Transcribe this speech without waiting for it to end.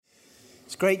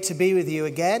It's great to be with you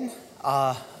again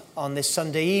on this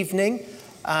Sunday evening,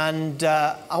 and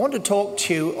I want to talk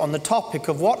to you on the topic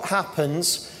of what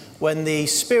happens when the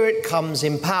Spirit comes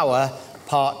in power,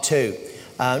 part 2.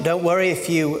 Don't worry if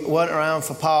you weren't around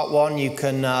for part 1, you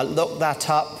can look that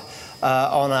up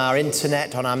on our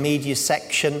internet, on our media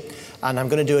section, and I'm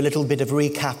going to do a little bit of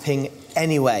recapping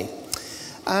anyway.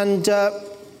 And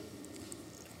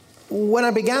when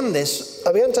I began this,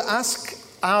 I began to ask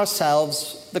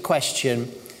ourselves the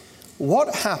question,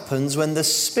 what happens when the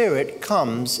Spirit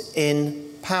comes in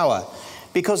power?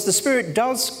 Because the Spirit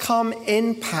does come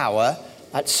in power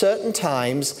at certain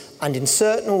times and in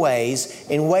certain ways,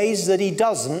 in ways that he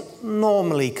doesn't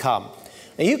normally come.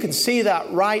 Now you can see that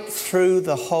right through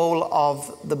the whole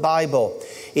of the Bible.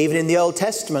 Even in the Old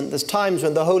Testament, there's times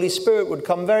when the Holy Spirit would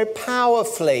come very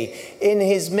powerfully in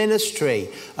his ministry,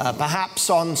 perhaps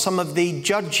on some of the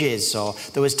judges, or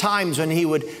there was times when he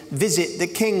would visit the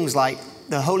kings, like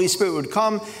the Holy Spirit would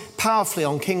come powerfully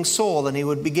on King Saul and he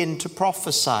would begin to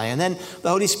prophesy. And then the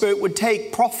Holy Spirit would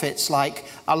take prophets like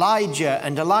Elijah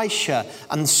and Elisha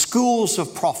and schools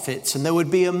of prophets, and there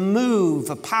would be a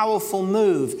powerful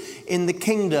move in the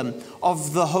kingdom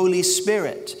of the Holy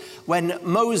Spirit. When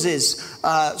Moses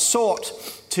sought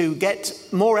to get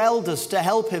more elders to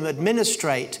help him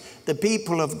administrate the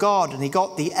people of God, and he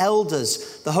got the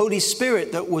elders, the Holy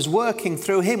Spirit that was working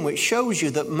through him, which shows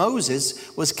you that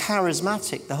Moses was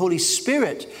charismatic. The Holy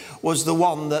Spirit was the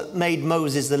one that made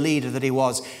Moses the leader that he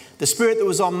was. The Spirit that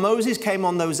was on Moses came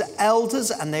on those elders,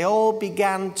 and they all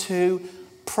began to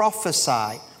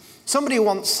prophesy. Somebody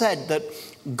once said that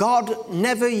God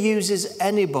never uses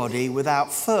anybody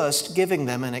without first giving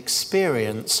them an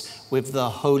experience with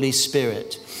the Holy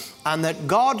Spirit. And that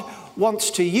God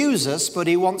wants to use us, but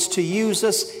he wants to use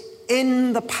us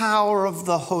in the power of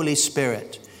the Holy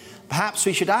Spirit. Perhaps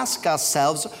we should ask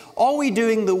ourselves, are we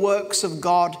doing the works of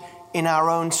God in our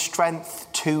own strength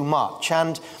too much?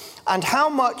 And how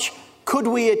much could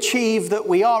we achieve that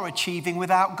we are achieving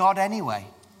without God anyway?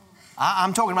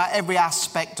 I'm talking about every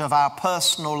aspect of our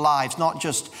personal lives, not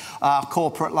just our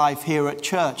corporate life here at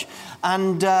church.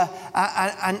 And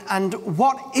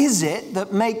what is it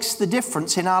that makes the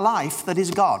difference in our life that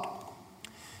is God?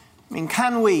 I mean,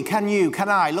 can you, can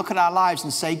I look at our lives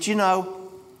and say, do you know,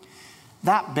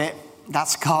 that bit,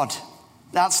 that's God.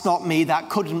 That's not me, that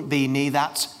couldn't be me,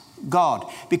 that's God.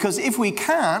 Because if we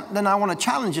can't, then I want to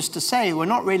challenge us to say we're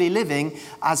not really living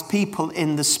as people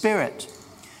in the Spirit.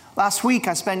 Last week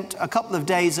I spent a couple of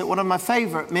days at one of my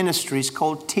favorite ministries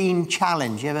called Teen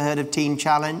Challenge. You ever heard of Teen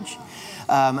Challenge?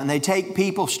 And they take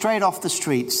people straight off the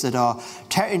streets that are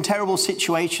in terrible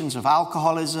situations of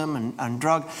alcoholism and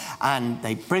drug, and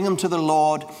they bring them to the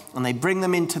Lord, and they bring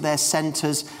them into their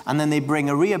centers, and then they bring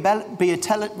a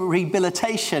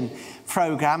rehabilitation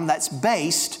program that's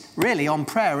based really on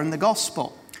prayer and the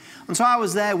gospel. And so I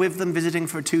was there with them, visiting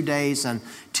for 2 days and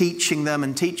teaching them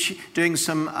and doing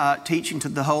some teaching to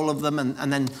the whole of them,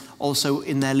 and then also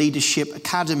in their leadership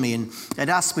academy. And they'd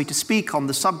asked me to speak on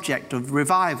the subject of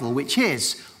revival, which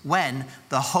is when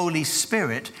the Holy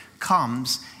Spirit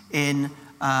comes in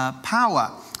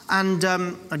power. And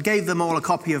I gave them all a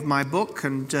copy of my book,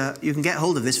 and you can get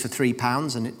hold of this for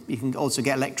 £3, and you can also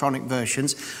get electronic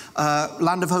versions.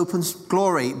 Land of Hope and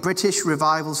Glory, British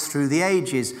Revivals Through the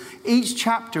Ages. Each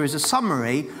chapter is a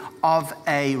summary of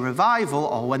a revival,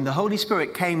 or when the Holy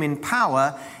Spirit came in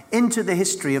power into the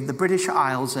history of the British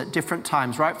Isles at different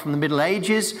times, right from the Middle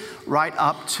Ages, right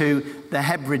up to the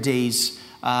Hebrides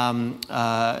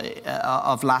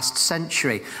of last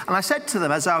century. And I said to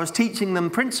them, as I was teaching them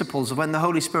principles of when the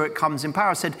Holy Spirit comes in power,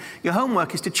 I said, your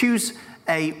homework is to choose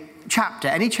a chapter,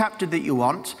 any chapter that you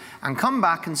want, and come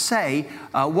back and say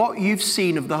what you've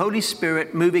seen of the Holy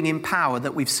Spirit moving in power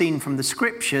that we've seen from the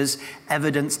scriptures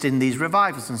evidenced in these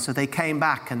revivals. And so they came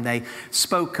back and they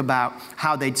spoke about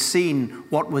how they'd seen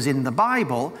what was in the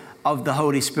Bible of the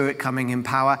Holy Spirit coming in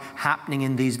power happening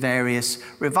in these various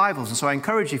revivals. And so I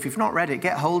encourage you, if you've not read it,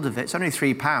 get hold of it. It's only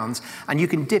 £3, and you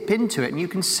can dip into it and you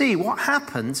can see what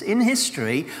happens in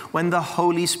history when the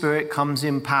Holy Spirit comes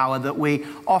in power that we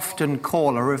often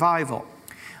call a revival.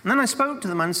 And then I spoke to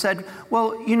them and said,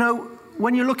 well, you know,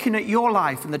 when you're looking at your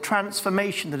life and the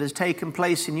transformation that has taken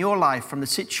place in your life from the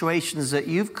situations that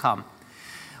you've come,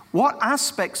 what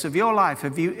aspects of your life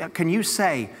can you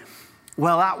say,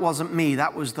 well, that wasn't me,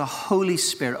 that was the Holy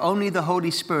Spirit. Only the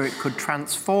Holy Spirit could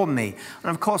transform me.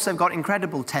 And of course, they've got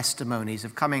incredible testimonies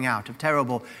of coming out of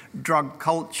terrible drug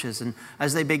cultures. And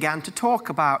as they began to talk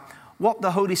about what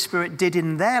the Holy Spirit did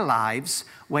in their lives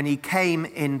when he came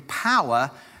in power,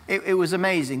 it was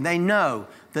amazing. They know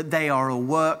that they are a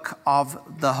work of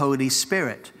the Holy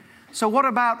Spirit. So what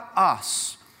about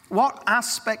us? what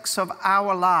aspects of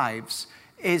our lives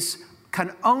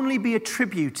can only be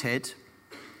attributed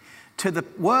to the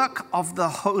work of the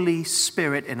Holy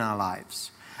Spirit in our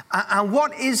lives. And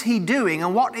what is he doing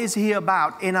and what is he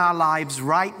about in our lives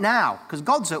right now? Because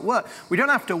God's at work. We don't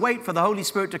have to wait for the Holy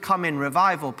Spirit to come in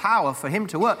revival power for him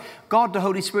to work. God, the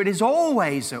Holy Spirit, is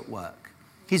always at work.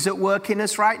 He's at work in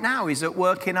us right now. He's at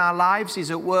work in our lives.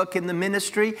 He's at work in the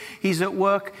ministry. He's at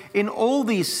work in all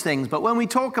these things. But when we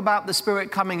talk about the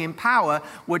Spirit coming in power,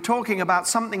 we're talking about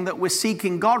something that we're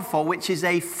seeking God for, which is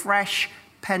a fresh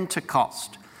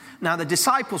Pentecost. Now, the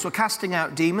disciples were casting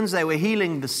out demons. They were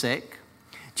healing the sick.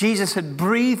 Jesus had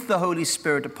breathed the Holy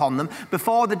Spirit upon them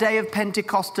before the day of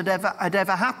Pentecost had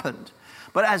ever happened.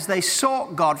 But as they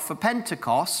sought God for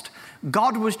Pentecost,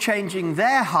 God was changing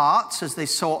their hearts as they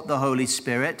sought the Holy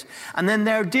Spirit. And then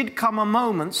there did come a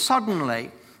moment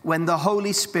suddenly when the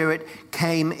Holy Spirit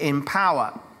came in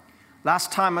power.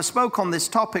 Last time I spoke on this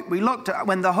topic, we looked at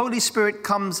when the Holy Spirit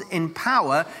comes in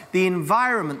power, the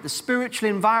environment, the spiritual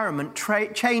environment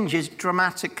changes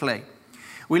dramatically.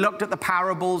 We looked at the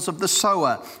parables of the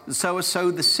sower. The sower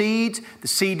sowed the seed. The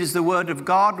seed is the word of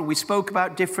God. We spoke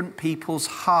about different people's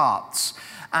hearts.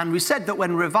 And we said that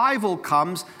when revival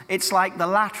comes, it's like the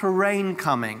latter rain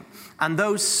coming. And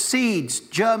those seeds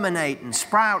germinate and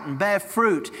sprout and bear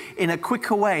fruit in a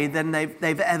quicker way than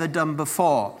they've ever done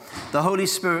before. The Holy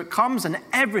Spirit comes and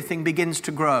everything begins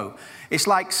to grow. It's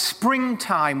like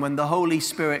springtime when the Holy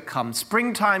Spirit comes.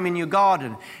 Springtime in your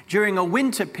garden. During a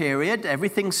winter period,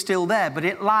 everything's still there, but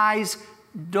it lies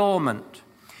dormant.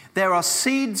 There are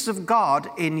seeds of God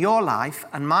in your life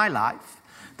and my life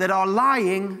that are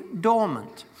lying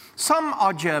dormant. Some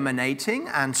are germinating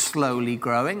and slowly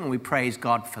growing, and we praise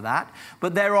God for that.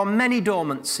 But there are many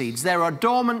dormant seeds. There are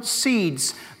dormant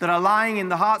seeds that are lying in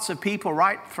the hearts of people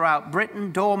right throughout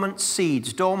Britain, dormant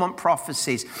seeds, dormant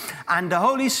prophecies. And the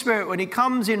Holy Spirit, when he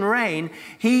comes in rain,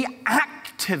 he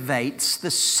activates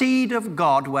the seed of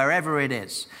God wherever it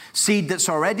is. Seed that's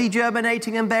already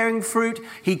germinating and bearing fruit,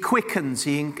 he quickens,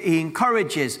 he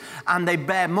encourages, and they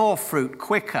bear more fruit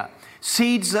quicker.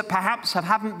 Seeds that perhaps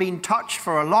haven't been touched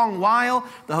for a long while,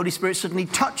 the Holy Spirit suddenly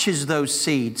touches those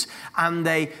seeds and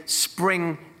they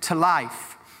spring to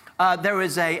life. There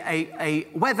is a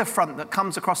weather front that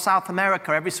comes across South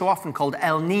America every so often called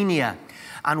El Niño.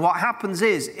 And what happens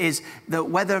is the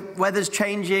weather's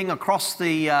changing across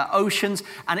the oceans,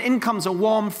 and in comes a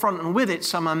warm front, and with it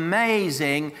some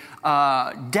amazing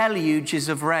deluges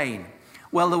of rain.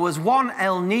 Well, there was one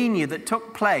El Niño that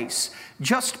took place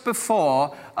just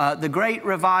before the great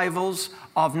revivals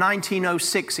of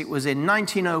 1906. It was in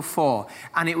 1904,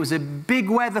 and it was a big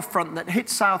weather front that hit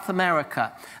South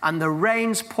America, and the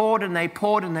rains poured and they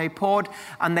poured and they poured,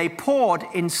 and they poured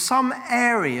in some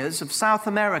areas of South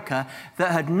America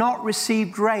that had not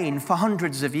received rain for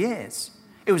hundreds of years.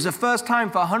 It was the first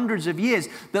time for hundreds of years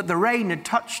that the rain had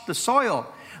touched the soil.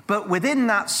 But within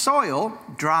that soil,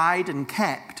 dried and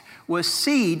kept, were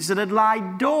seeds that had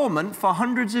lied dormant for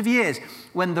hundreds of years.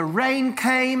 When the rain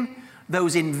came,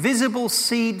 those invisible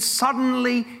seeds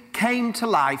suddenly came to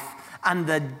life, and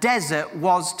the desert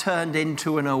was turned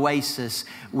into an oasis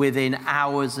within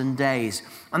hours and days.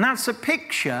 And that's a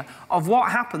picture of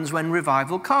what happens when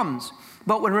revival comes.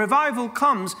 But when revival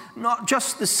comes, not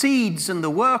just the seeds and the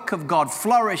work of God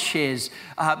flourishes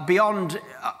beyond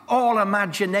all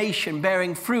imagination,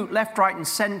 bearing fruit left, right, and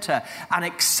center, an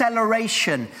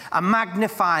acceleration, a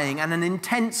magnifying, and an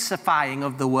intensifying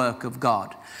of the work of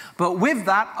God. But with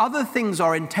that, other things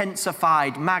are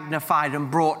intensified, magnified,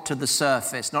 and brought to the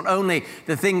surface. Not only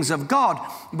the things of God,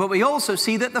 but we also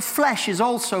see that the flesh is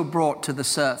also brought to the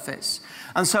surface.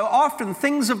 And so often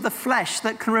things of the flesh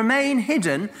that can remain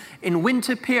hidden in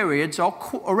winter periods or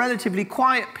relatively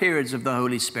quiet periods of the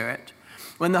Holy Spirit.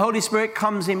 When the Holy Spirit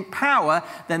comes in power,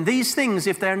 then these things,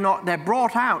 if they're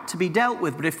brought out to be dealt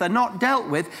with. But if they're not dealt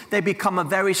with, they become a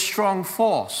very strong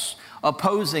force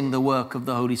opposing the work of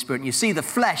the Holy Spirit. And you see the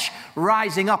flesh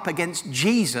rising up against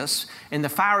Jesus in the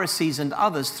Pharisees and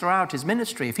others throughout his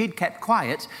ministry. If he'd kept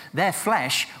quiet, their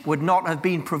flesh would not have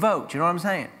been provoked. You know what I'm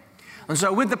saying? And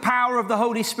so with the power of the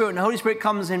Holy Spirit, and the Holy Spirit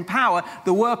comes in power,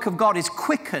 the work of God is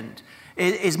quickened,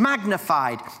 is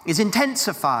magnified, is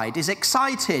intensified, is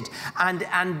excited,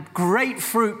 and great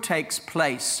fruit takes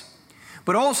place.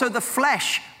 But also the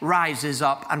flesh rises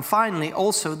up, and finally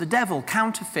also the devil,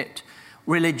 counterfeit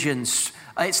religions.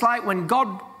 It's like when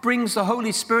God brings the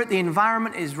Holy Spirit, the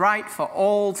environment is right for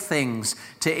all things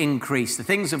to increase. The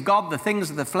things of God, the things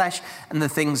of the flesh, and the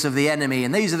things of the enemy.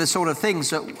 And these are the sort of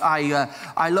things that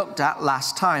I looked at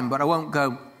last time, but I won't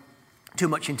go too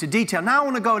much into detail. Now I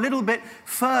want to go a little bit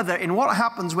further in what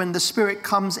happens when the Spirit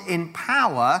comes in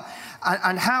power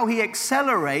and how he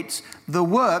accelerates the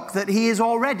work that he is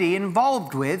already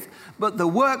involved with, but the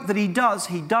work that he does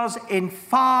in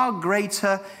far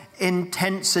greater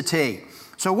intensity.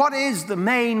 So what is the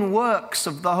main works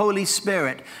of the Holy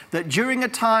Spirit that during a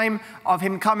time of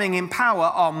him coming in power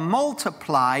are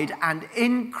multiplied and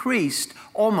increased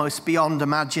almost beyond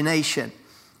imagination?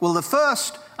 Well, the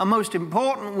first and most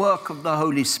important work of the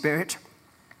Holy Spirit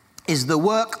is the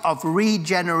work of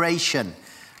regeneration.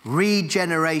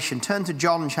 Regeneration. Turn to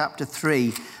John chapter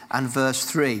 3 and verse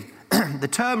 3. The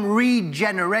term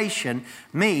regeneration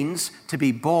means to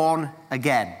be born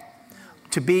again,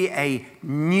 to be a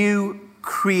new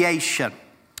creation.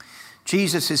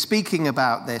 Jesus is speaking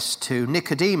about this to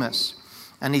Nicodemus,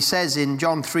 and he says in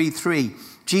John 3:3,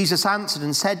 Jesus answered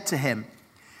and said to him,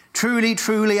 "Truly,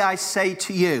 truly, I say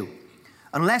to you,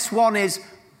 unless one is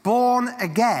born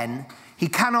again, he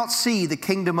cannot see the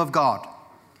kingdom of God."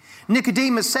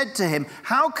 Nicodemus said to him,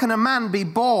 "How can a man be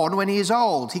born when he is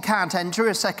old? He can't enter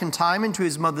a second time into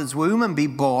his mother's womb and be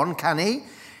born, can he?"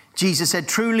 Jesus said,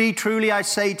 "Truly, truly, I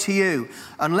say to you,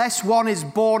 unless one is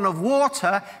born of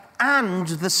water and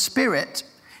the Spirit,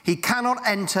 he cannot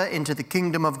enter into the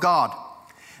kingdom of God.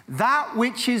 That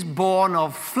which is born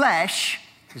of flesh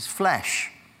is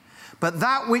flesh, but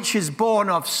that which is born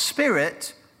of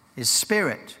spirit is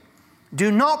spirit. Do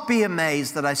not be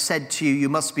amazed that I said to you, you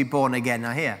must be born again."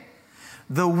 Now here,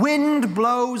 the wind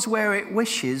blows where it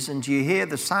wishes and you hear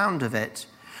the sound of it,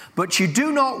 but you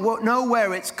do not know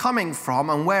where it's coming from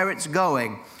and where it's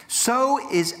going. So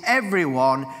is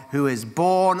everyone who is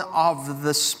born of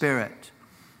the Spirit.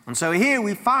 And so here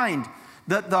we find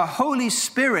that the Holy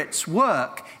Spirit's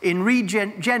work in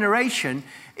regeneration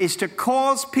is to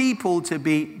cause people to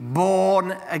be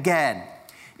born again.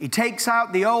 He takes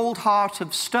out the old heart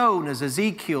of stone, as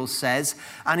Ezekiel says,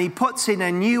 and he puts in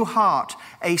a new heart,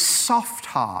 a soft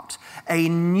heart, a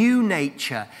new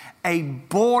nature, a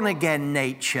born-again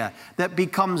nature that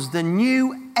becomes the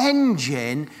new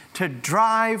engine to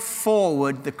drive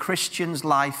forward the Christian's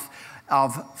life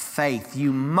of faith.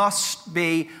 You must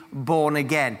be born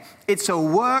again. It's a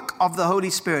work of the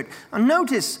Holy Spirit. And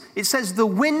notice, it says the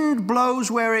wind blows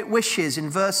where it wishes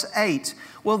in verse 8.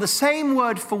 Well, the same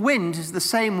word for wind is the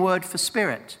same word for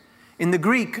spirit. In the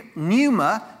Greek,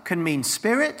 pneuma can mean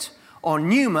spirit, or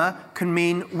pneuma can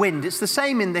mean wind. It's the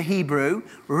same in the Hebrew.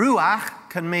 Ruach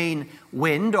can mean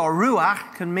wind, or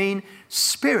ruach can mean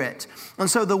spirit. And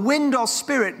so the wind or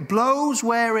spirit blows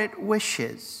where it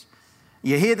wishes.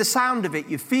 You hear the sound of it,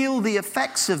 you feel the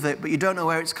effects of it, but you don't know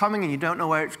where it's coming and you don't know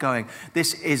where it's going.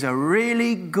 This is a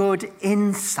really good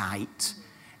insight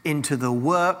into the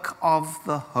work of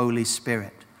the Holy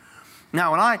Spirit.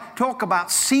 Now, when I talk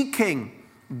about seeking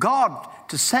God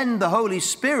to send the Holy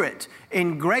Spirit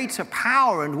in greater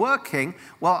power and working,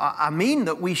 well, I mean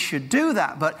that we should do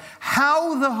that. But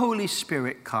how the Holy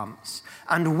Spirit comes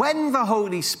and when the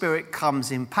Holy Spirit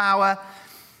comes in power,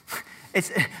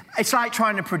 it's like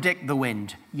trying to predict the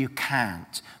wind. You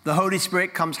can't. The Holy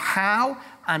Spirit comes how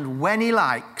and when he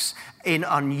likes, in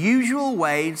unusual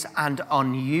ways and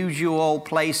unusual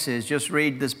places. Just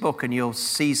read this book and you'll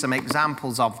see some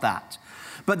examples of that.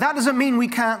 But that doesn't mean we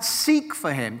can't seek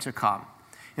for him to come.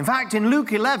 In fact, in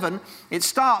Luke 11, it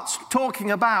starts talking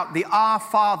about the Our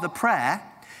Father prayer.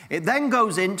 It then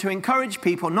goes in to encourage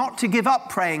people not to give up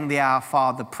praying the Our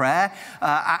Father prayer.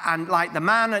 And like the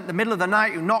man at the middle of the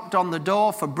night who knocked on the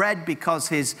door for bread because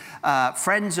his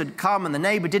friends had come and the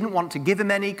neighbor didn't want to give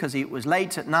him any because it was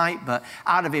late at night, but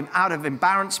out of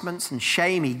embarrassments and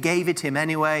shame, he gave it him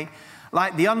anyway.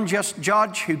 Like the unjust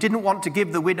judge who didn't want to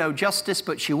give the widow justice,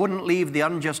 but she wouldn't leave the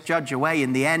unjust judge away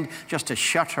in the end just to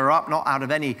shut her up, not out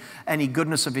of any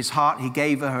goodness of his heart. He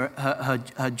gave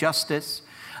her justice.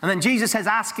 And then Jesus says,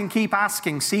 ask and keep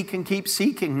asking, seek and keep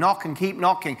seeking, knock and keep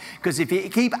knocking. Because if you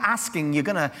keep asking, you're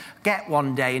going to get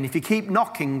one day. And if you keep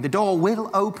knocking, the door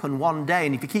will open one day.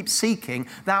 And if you keep seeking,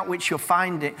 that which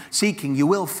you're seeking, you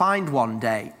will find one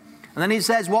day. And then he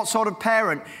says, what sort of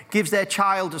parent gives their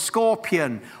child a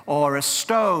scorpion or a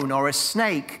stone or a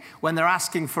snake when they're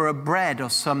asking for a bread or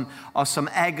some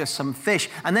egg or some fish?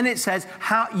 And then it says,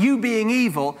 how you being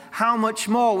evil, how much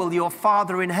more will your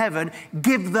Father in heaven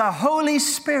give the Holy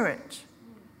Spirit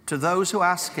to those who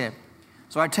ask him?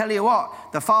 So I tell you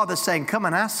what, the Father's saying, come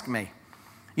and ask me.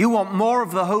 You want more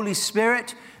of the Holy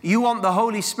Spirit? You want the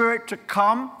Holy Spirit to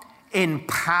come in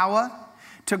power?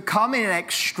 To come in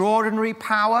extraordinary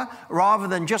power rather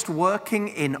than just working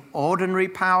in ordinary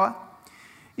power?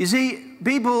 You see,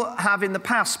 people have in the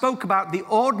past spoke about the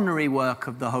ordinary work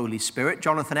of the Holy Spirit.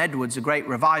 Jonathan Edwards, a great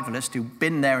revivalist who'd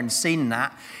been there and seen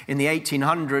that in the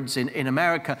 1800s in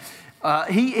America,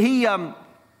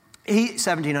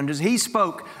 1700s, he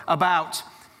spoke about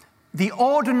the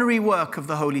ordinary work of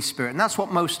the Holy Spirit. And that's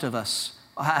what most of us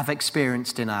have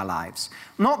experienced in our lives.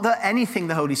 Not that anything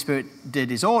the Holy Spirit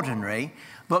did is ordinary,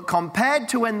 but compared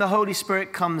to when the Holy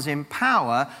Spirit comes in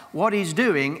power, what he's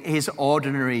doing is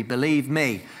ordinary, believe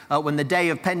me. When the day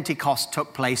of Pentecost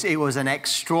took place, it was an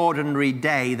extraordinary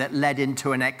day that led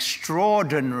into an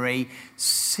extraordinary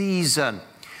season.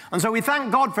 And so we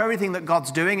thank God for everything that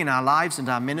God's doing in our lives and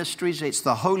our ministries. It's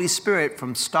the Holy Spirit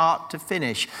from start to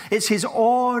finish. It's his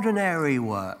ordinary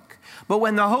work. But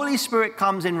when the Holy Spirit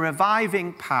comes in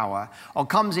reviving power, or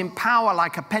comes in power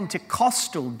like a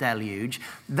Pentecostal deluge,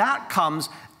 that comes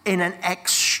in an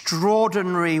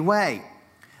extraordinary way.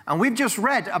 And we've just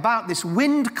read about this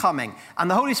wind coming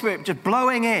and the Holy Spirit just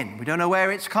blowing in. We don't know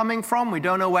where it's coming from. We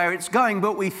don't know where it's going,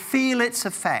 but we feel its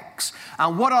effects.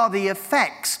 And what are the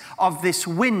effects of this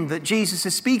wind that Jesus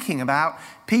is speaking about?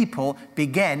 People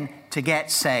begin to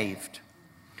get saved.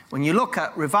 When you look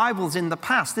at revivals in the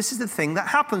past, this is the thing that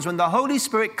happens. When the Holy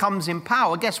Spirit comes in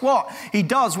power, guess what? He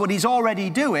does what he's already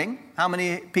doing. How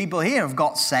many people here have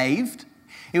got saved?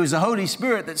 It was the Holy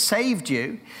Spirit that saved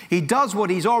you. He does what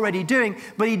he's already doing,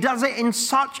 but he does it in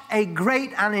such a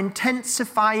great and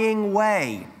intensifying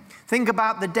way. Think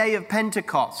about the day of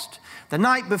Pentecost. The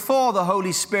night before the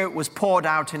Holy Spirit was poured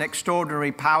out in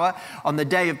extraordinary power on the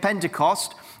day of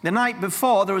Pentecost, the night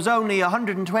before, there was only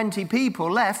 120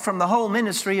 people left from the whole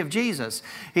ministry of Jesus.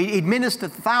 He'd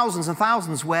ministered to thousands and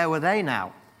thousands. Where were they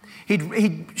now?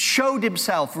 He'd showed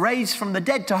himself raised from the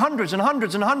dead to hundreds and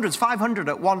hundreds and hundreds, 500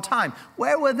 at one time.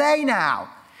 Where were they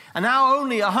now? And now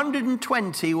only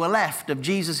 120 were left of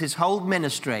Jesus' whole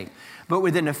ministry. But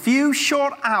within a few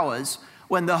short hours,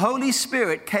 when the Holy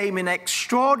Spirit came in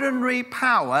extraordinary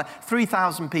power,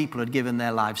 3,000 people had given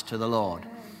their lives to the Lord.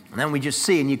 And then we just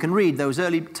see, and you can read those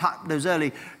early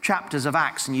chapters of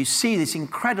Acts, and you see this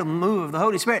incredible move of the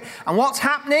Holy Spirit. And what's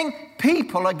happening?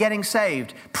 People are getting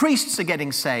saved. Priests are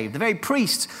getting saved. The very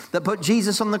priests that put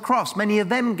Jesus on the cross, many of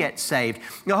them get saved.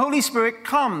 The Holy Spirit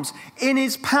comes in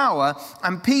his power,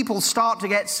 and people start to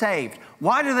get saved.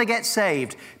 Why do they get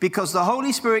saved? Because the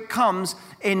Holy Spirit comes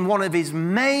in one of his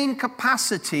main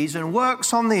capacities and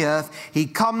works on the earth. He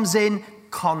comes in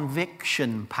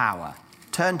conviction power.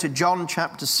 Turn to John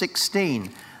chapter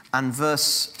 16 and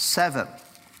verse 7.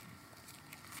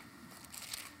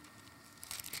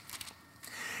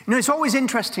 You know, it's always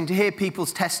interesting to hear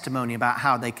people's testimony about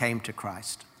how they came to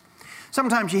Christ.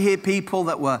 Sometimes you hear people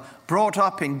that were brought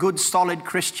up in good, solid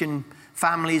Christian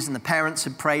families, and the parents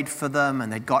had prayed for them,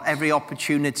 and they'd got every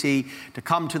opportunity to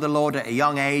come to the Lord at a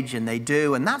young age, and they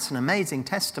do. And that's an amazing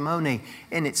testimony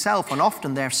in itself. And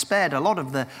often they're spared a lot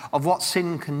of what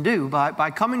sin can do by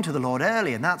coming to the Lord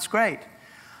early, and that's great.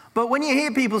 But when you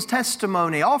hear people's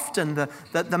testimony, often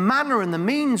the manner and the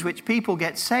means which people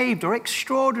get saved are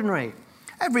extraordinary.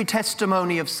 Every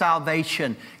testimony of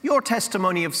salvation, your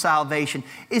testimony of salvation,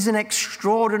 is an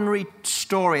extraordinary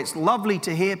story. It's lovely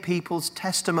to hear people's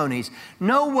testimonies.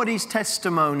 Nobody's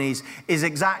testimonies is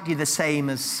exactly the same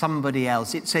as somebody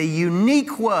else. It's a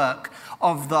unique work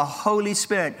of the Holy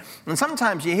Spirit. And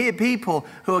sometimes you hear people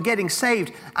who are getting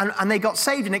saved, and they got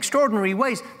saved in extraordinary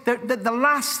ways. The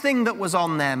last thing that was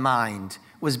on their mind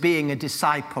was being a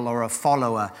disciple or a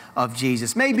follower of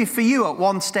Jesus. Maybe for you at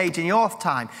one stage in your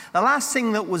time, the last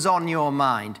thing that was on your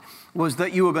mind was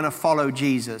that you were going to follow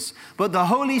Jesus. But the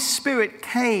Holy Spirit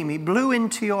came, he blew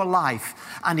into your life,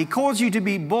 and he caused you to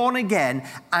be born again,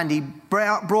 and he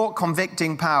brought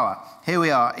convicting power. Here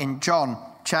we are in John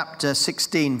chapter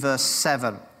 16, verse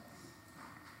 7.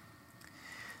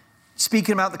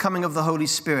 Speaking about the coming of the Holy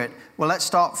Spirit. Well, let's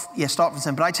start from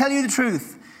 7. But I tell you the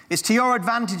truth, it's to your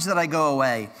advantage that I go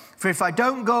away. For if I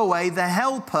don't go away, the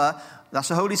Helper, that's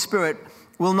the Holy Spirit,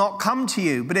 will not come to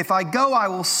you. But if I go, I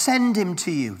will send him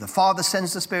to you. The Father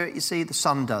sends the Spirit, you see, the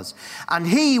Son does. And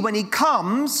he, when he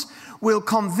comes, will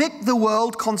convict the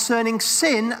world concerning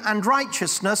sin and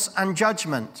righteousness and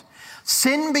judgment.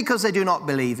 Sin, because they do not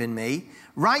believe in me.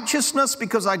 Righteousness,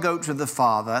 because I go to the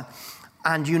Father,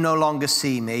 and you no longer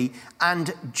see me.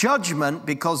 And judgment,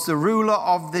 because the ruler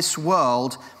of this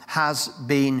world has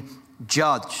been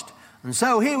judged. And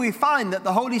so here we find that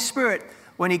the Holy Spirit,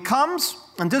 when he comes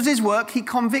and does his work, he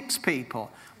convicts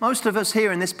people. Most of us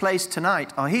here in this place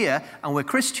tonight are here, and we're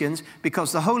Christians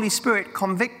because the Holy Spirit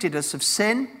convicted us of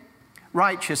sin,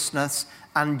 righteousness,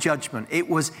 and judgment. It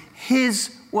was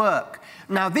his work.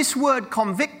 Now, this word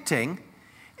convicting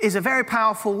is a very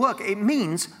powerful word. It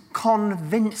means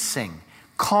convincing.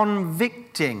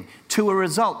 convicting to a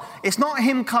result. It's not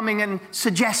him coming and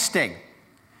suggesting.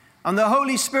 And the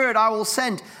Holy Spirit I will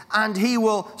send, and he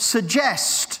will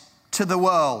suggest to the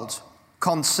world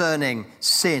concerning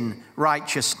sin,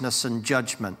 righteousness, and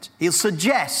judgment. He'll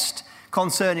suggest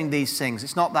concerning these things.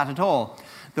 It's not that at all.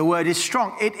 The word is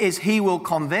strong. It is he will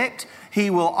convict, he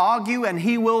will argue, and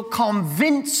he will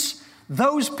convince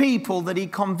those people that he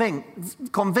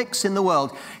convicts in the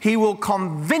world. He will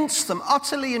convince them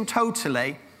utterly and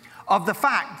totally of the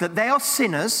fact that they are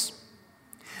sinners,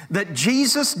 that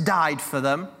Jesus died for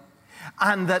them,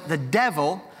 and that the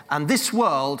devil and this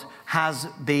world has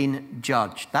been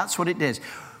judged. That's what it is.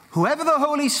 Whoever the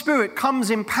Holy Spirit comes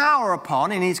in power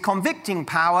upon, in his convicting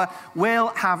power,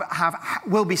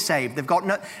 will be saved.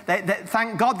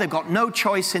 Thank God they've got no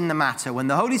choice in the matter. When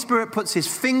the Holy Spirit puts his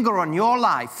finger on your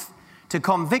life to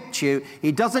convict you,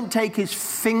 he doesn't take his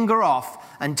finger off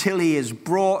until he has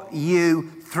brought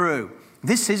you through.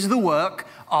 This is the work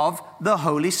of the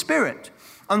Holy Spirit.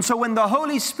 And so when the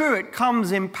Holy Spirit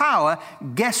comes in power,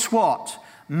 guess what?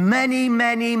 Many,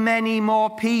 many, many more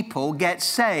people get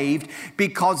saved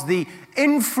because the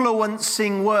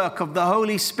influencing work of the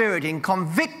Holy Spirit in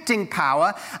convicting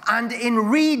power and in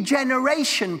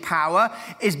regeneration power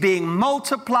is being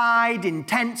multiplied,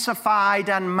 intensified,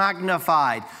 and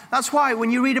magnified. That's why when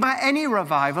you read about any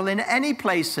revival in any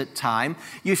place at time,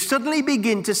 you suddenly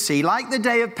begin to see, like the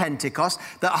day of Pentecost,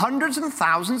 that hundreds and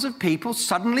thousands of people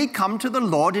suddenly come to the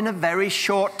Lord in a very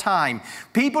short time.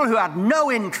 People who had no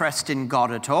interest in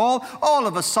God at all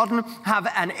of a sudden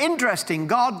have an interest in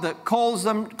God that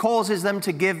causes them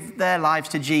to give their lives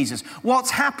to Jesus.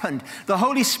 What's happened? The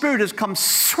Holy Spirit has come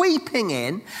sweeping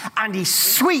in, and he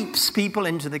sweeps people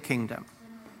into the kingdom.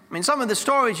 I mean, some of the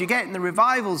stories you get in the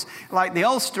revivals, like the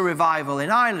Ulster revival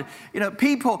in Ireland,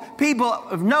 people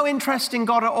have no interest in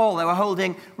God at all. They were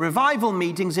holding revival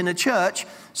meetings in a church.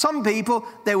 Some people,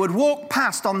 they would walk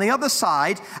past on the other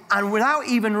side, and without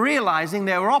even realizing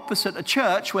they were opposite a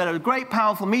church where great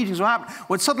powerful meetings were happening,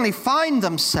 would suddenly find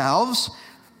themselves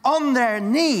on their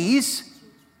knees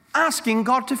asking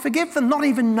God to forgive them, not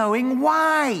even knowing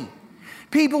why.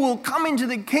 People will come into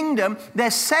the kingdom, they're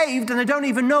saved, and they don't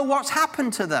even know what's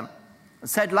happened to them. I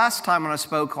said last time when I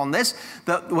spoke on this,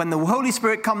 that when the Holy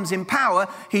Spirit comes in power,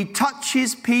 he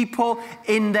touches people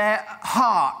in their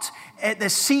heart, at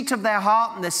the seat of their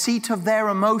heart and the seat of their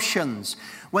emotions.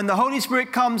 When the Holy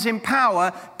Spirit comes in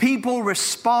power, people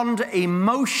respond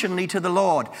emotionally to the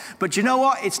Lord. But you know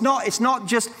what? It's not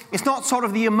sort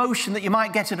of the emotion that you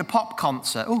might get at a pop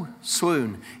concert. Oh,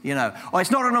 swoon, Or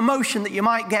it's not an emotion that you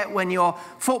might get when your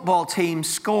football team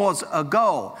scores a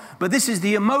goal. But this is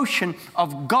the emotion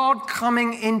of God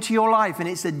coming into your life, and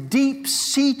it's a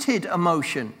deep-seated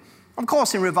emotion. Of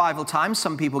course, in revival times,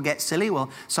 some people get silly.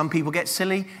 Well, some people get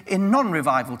silly in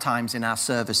non-revival times in our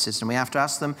services, and we have to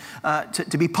ask them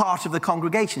to be part of the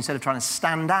congregation instead of trying to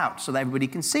stand out so that everybody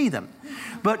can see them.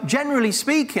 But generally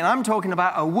speaking, I'm talking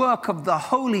about a work of the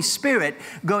Holy Spirit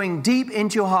going deep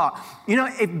into your heart.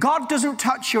 If God doesn't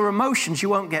touch your emotions, you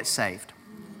won't get saved.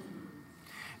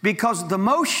 Because the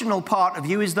emotional part of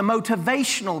you is the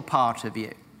motivational part of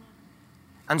you.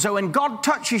 And so when God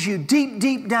touches you deep,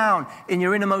 deep down in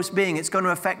your innermost being, it's going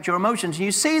to affect your emotions. And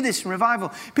you see this in revival.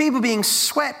 People being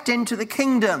swept into the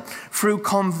kingdom through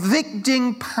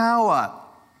convicting power.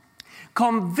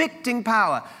 Convicting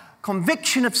power.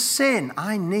 Conviction of sin.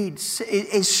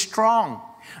 Is strong.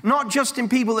 Not just in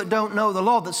people that don't know the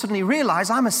Lord, that suddenly realize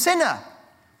I'm a sinner.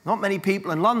 Not many people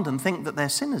in London think that they're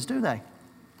sinners, do they?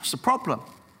 That's the problem.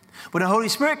 When the Holy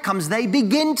Spirit comes, they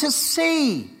begin to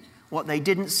see what they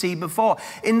didn't see before.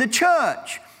 In the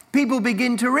church, people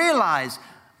begin to realize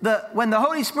that when the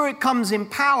Holy Spirit comes in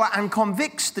power and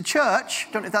convicts the church,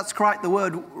 I don't know if that's quite the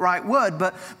right word,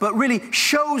 but really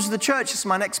shows the church, this is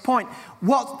my next point,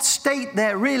 what state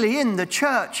they're really in, the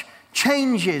church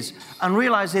changes and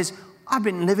realizes, I've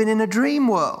been living in a dream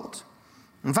world.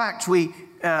 In fact, we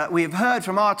have heard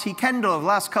from R.T. Kendall over the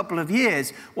last couple of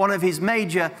years, one of his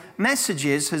major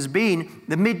messages has been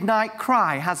the midnight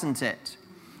cry, hasn't it?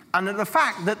 And the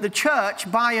fact that the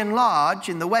church, by and large,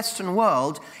 in the Western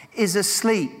world, is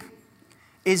asleep,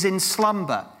 is in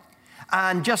slumber.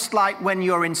 And just like when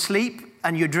you're in sleep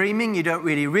and you're dreaming, you don't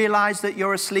really realize that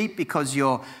you're asleep because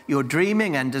you're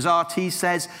dreaming. And as R.T.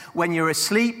 says, when you're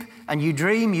asleep and you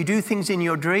dream, you do things in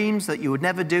your dreams that you would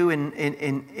never do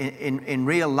in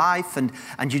real life.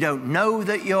 And you don't know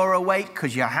that you're awake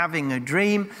because you're having a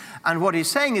dream. And what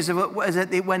he's saying is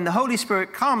that when the Holy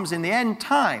Spirit comes in the end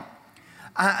time,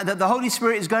 that the Holy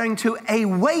Spirit is going to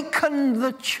awaken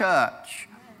the church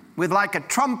with like a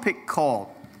trumpet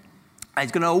call.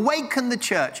 He's going to awaken the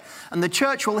church, and the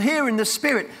church will hear in the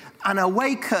Spirit, and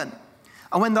awaken.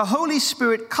 And when the Holy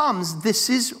Spirit comes, this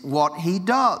is what he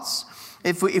does.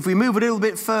 If we move a little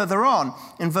bit further on,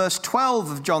 in verse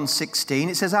 12 of John 16,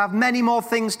 it says, I have many more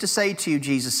things to say to you,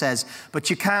 Jesus says, but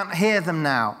you can't hear them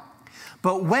now.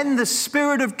 But when the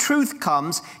Spirit of truth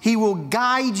comes, he will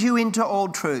guide you into all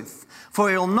truth. For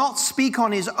he will not speak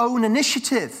on his own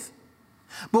initiative.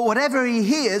 But whatever he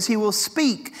hears, he will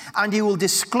speak, and he will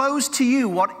disclose to you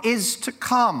what is to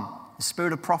come. The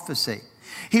spirit of prophecy.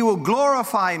 He will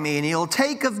glorify me, and he'll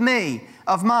take of mine,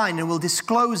 and will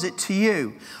disclose it to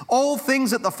you. All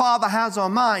things that the Father has are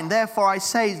mine. Therefore I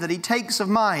say that he takes of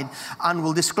mine and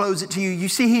will disclose it to you. You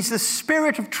see, he's the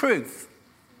Spirit of truth.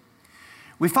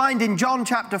 We find in John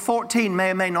chapter 14,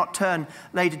 may or may not turn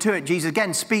later to it, Jesus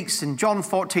again speaks in John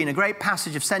 14, a great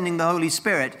passage of sending the Holy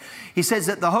Spirit. He says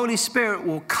that the Holy Spirit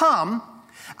will come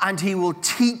and he will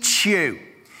teach you.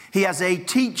 He has a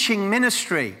teaching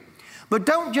ministry. But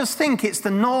don't just think it's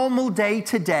the normal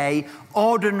day-to-day,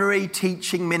 ordinary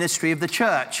teaching ministry of the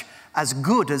church, as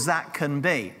good as that can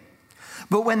be.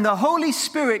 But when the Holy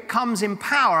Spirit comes in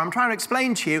power, I'm trying to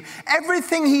explain to you,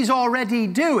 everything he's already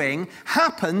doing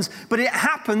happens, but it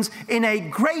happens in a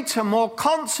greater, more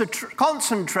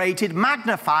concentrated,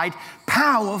 magnified,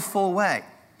 powerful way.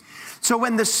 So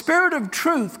when the Spirit of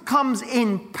truth comes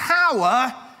in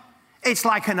power, it's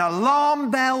like an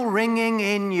alarm bell ringing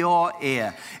in your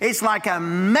ear. It's like a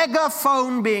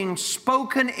megaphone being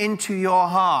spoken into your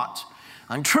heart.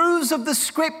 And truths of the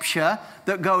Scripture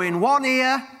that go in one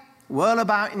ear whirl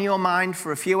about in your mind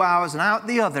for a few hours and out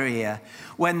the other ear.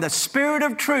 When the Spirit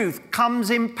of truth comes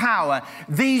in power,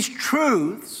 these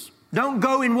truths don't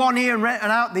go in one ear and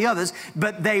out the others,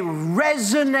 but they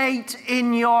resonate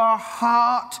in your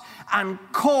heart and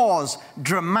cause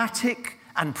dramatic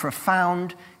and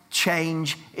profound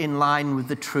change in line with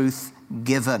the truth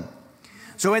given.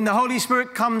 So when the Holy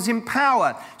Spirit comes in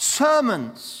power,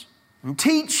 sermons and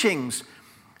teachings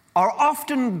are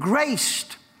often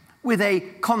graced with a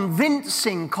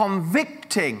convincing,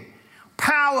 convicting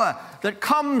power that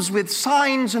comes with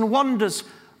signs and wonders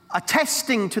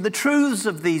attesting to the truths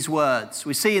of these words.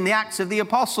 We see in the Acts of the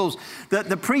Apostles that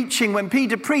the preaching, when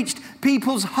Peter preached,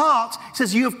 people's hearts, it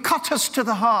says, you have cut us to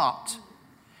the heart.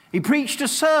 He preached a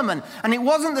sermon, and it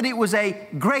wasn't that it was a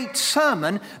great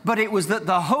sermon, but it was that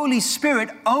the Holy Spirit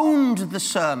owned the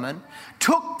sermon,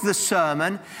 took the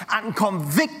sermon, and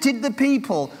convicted the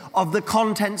people of the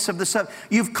contents of the sermon.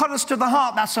 You've cut us to the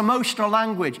heart. That's emotional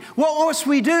language. What must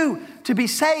we do to be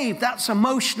saved? That's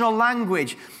emotional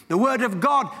language. The Word of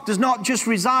God does not just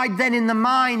reside then in the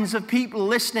minds of people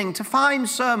listening to fine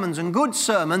sermons and good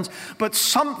sermons, but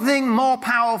something more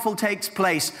powerful takes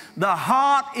place. The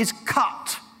heart is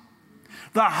cut.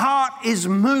 The heart is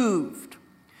moved.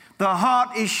 The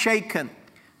heart is shaken.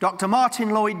 Dr.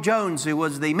 Martin Lloyd-Jones, who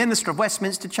was the minister of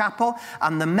Westminster Chapel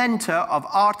and the mentor of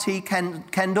R.T.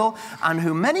 Kendall, and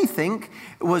who many think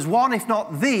was one, if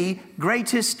not the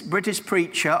greatest British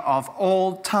preacher of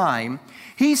all time,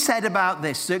 he said about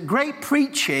this, that great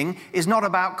preaching is not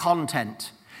about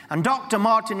content. And Dr.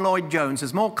 Martin Lloyd-Jones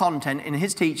has more content in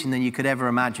his teaching than you could ever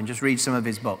imagine. Just read some of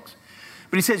his books.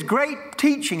 But he says great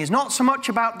teaching is not so much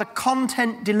about the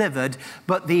content delivered,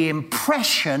 but the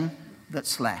impression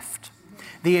that's left.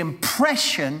 The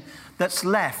impression that's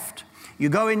left. You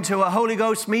go into a Holy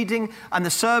Ghost meeting and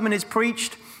the sermon is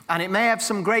preached and it may have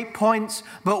some great points,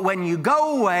 but when you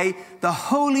go away, the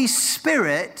Holy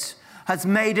Spirit has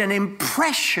made an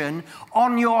impression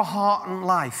on your heart and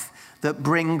life that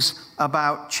brings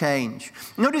about change.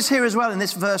 Notice here as well in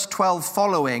this verse 12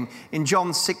 following in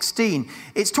John 16,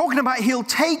 it's talking about he'll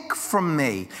take from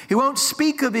me. He won't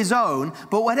speak of his own,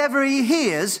 but whatever he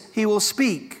hears, he will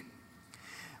speak.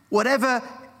 Whatever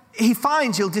he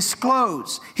finds, he'll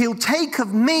disclose. He'll take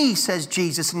of me, says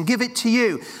Jesus, and give it to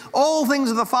you. All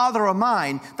things of the Father are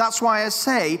mine. That's why I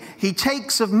say he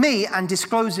takes of me and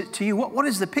discloses it to you. What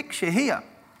is the picture here?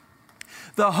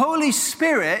 The Holy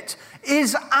Spirit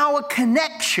is our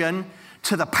connection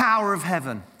to the power of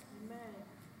heaven.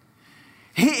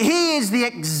 He is the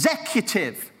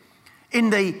executive in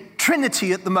the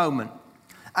Trinity at the moment.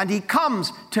 And he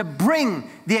comes to bring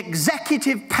the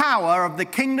executive power of the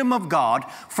kingdom of God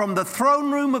from the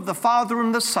throne room of the Father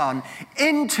and the Son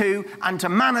into and to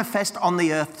manifest on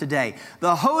the earth today.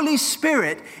 The Holy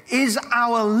Spirit is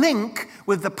our link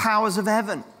with the powers of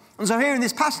heaven. And so here in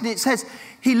this passage it says,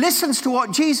 he listens to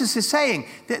what Jesus is saying.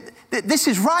 That this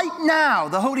is right now.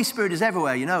 The Holy Spirit is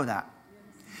everywhere, you know that.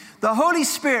 The Holy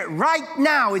Spirit right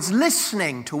now is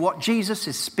listening to what Jesus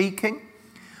is speaking,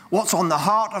 what's on the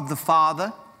heart of the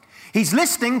Father. He's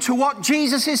listening to what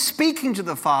Jesus is speaking to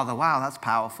the Father. Wow, that's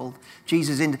powerful. He's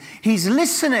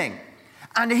listening.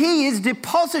 And he is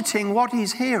depositing what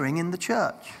he's hearing in the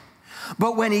church.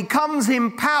 But when he comes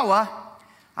in power,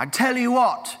 I tell you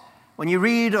what, when you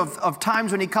read of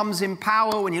times when he comes in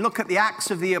power, when you look at the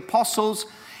Acts of the Apostles,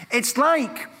 it's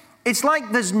like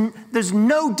there's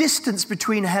no distance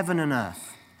between heaven and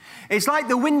earth. It's like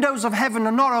the windows of heaven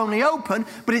are not only open,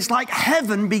 but it's like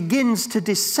heaven begins to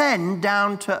descend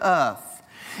down to earth.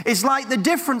 It's like the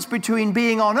difference between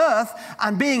being on earth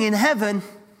and being in heaven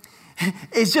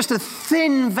is just a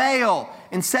thin veil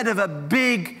instead of a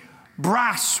big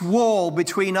brass wall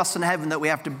between us and heaven that we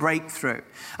have to break through.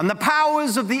 And the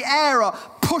powers of the air are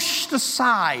pushed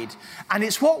aside. And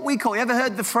it's what we call, you ever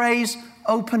heard the phrase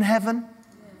open heaven?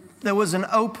 There was an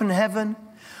open heaven.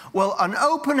 Well, an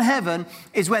open heaven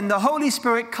is when the Holy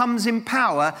Spirit comes in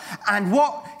power, and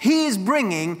what he is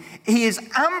bringing, he is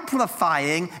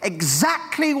amplifying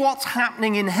exactly what's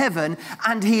happening in heaven,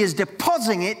 and he is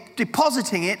depositing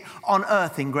it on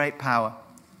earth in great power.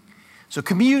 So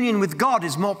communion with God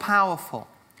is more powerful.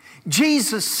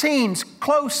 Jesus seems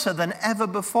closer than ever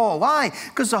before. Why?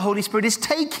 Because the Holy Spirit is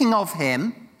taking of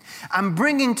him and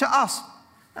bringing to us.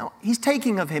 Now, he's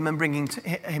taking of him and bringing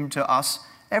him to us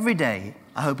every day.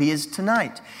 I hope he is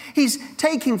tonight. He's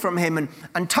taking from him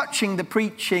and touching the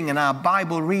preaching and our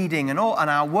Bible reading and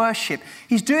our worship.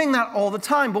 He's doing that all the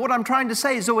time. But what I'm trying to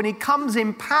say is that when he comes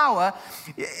in power,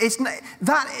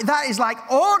 that is like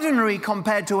ordinary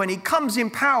compared to when he comes in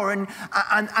power, and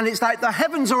it's like the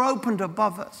heavens are opened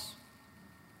above us.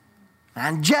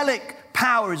 Angelic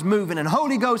power is moving and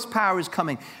Holy Ghost power is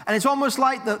coming. And it's almost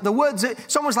like the words,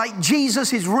 it's almost like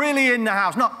Jesus is really in the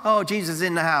house. Not, oh, Jesus is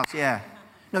in the house, yeah.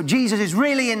 No, Jesus is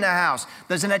really in the house.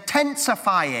 There's an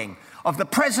intensifying of the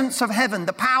presence of heaven,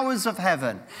 the powers of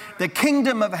heaven, the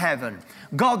kingdom of heaven.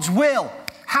 God's will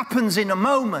happens in a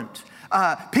moment.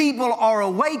 People are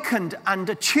awakened and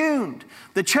attuned.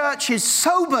 The church is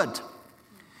sobered.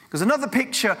 Because another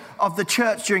picture of the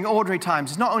church during ordinary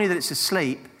times is not only that it's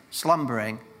asleep,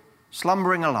 slumbering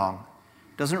along,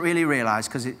 doesn't really realize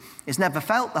because it's never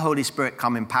felt the Holy Spirit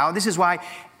come in power. This is why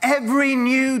every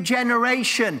new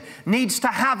generation needs to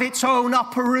have its own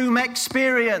upper room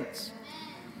experience.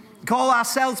 Call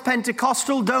ourselves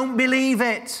Pentecostal, don't believe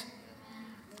it.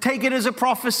 Take it as a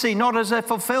prophecy, not as a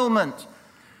fulfillment.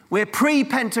 We're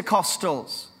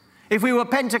pre-Pentecostals. If we were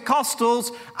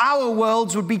Pentecostals, our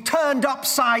worlds would be turned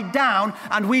upside down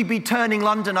and we'd be turning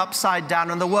London upside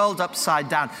down and the world upside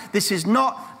down. This is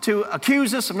not to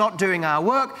accuse us of not doing our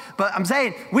work, but I'm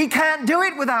saying we can't do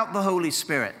it without the Holy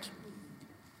Spirit.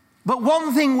 But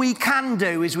one thing we can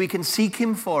do is we can seek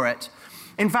him for it.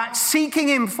 In fact, seeking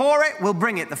him for it will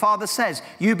bring it. The Father says,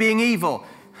 you being evil,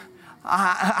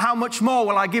 how much more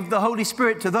will I give the Holy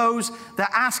Spirit to those that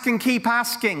ask and keep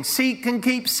asking, seek and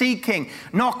keep seeking,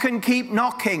 knock and keep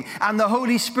knocking, and the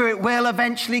Holy Spirit will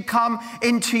eventually come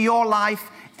into your life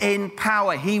in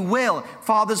power. He will.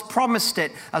 Father's promised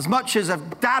it. As much as a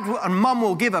dad and mum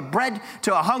will give a bread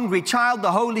to a hungry child,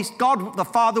 God the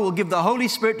Father will give the Holy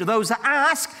Spirit to those that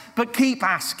ask, but keep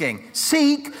asking.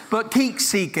 Seek, but keep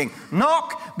seeking.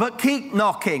 Knock, but keep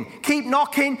knocking. Keep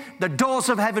knocking, the doors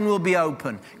of heaven will be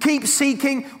open. Keep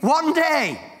seeking. One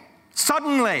day,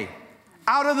 suddenly,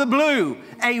 out of the blue,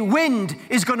 a wind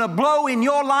is going to blow in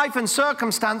your life and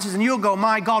circumstances, and you'll go,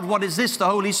 my God, what is this? The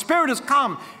Holy Spirit has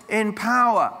come in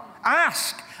power.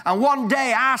 Ask. And one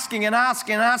day, asking and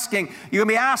asking and asking, you're going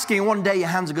to be asking, and one day your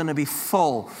hands are going to be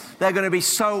full. They're going to be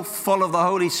so full of the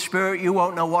Holy Spirit, you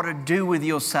won't know what to do with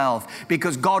yourself,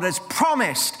 because God has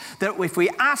promised that if we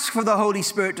ask for the Holy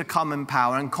Spirit to come in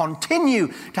power and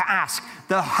continue to ask,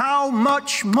 how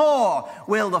much more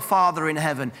will the Father in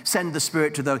heaven send the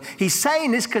Spirit to those? He's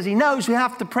saying this because he knows we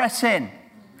have to press in.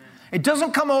 It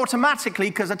doesn't come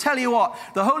automatically, because I tell you what,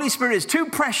 the Holy Spirit is too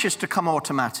precious to come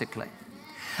automatically.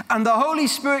 And the Holy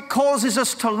Spirit causes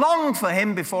us to long for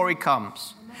him before he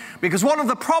comes. Because one of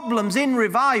the problems in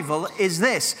revival is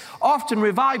this. Often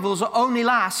revivals only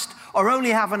last or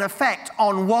only have an effect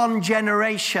on one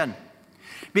generation.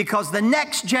 Because the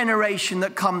next generation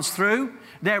that comes through,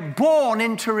 they're born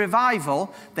into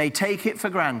revival, they take it for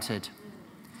granted.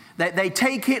 They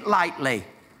take it lightly.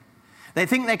 They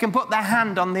think they can put their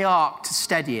hand on the ark to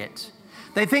steady it.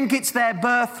 They think it's their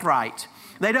birthright.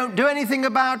 They don't do anything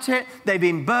about it. They've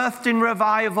been birthed in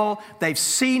revival. They've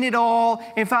seen it all.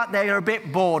 In fact, they are a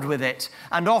bit bored with it.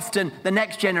 And often the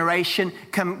next generation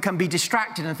can be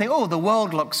distracted and think, oh, the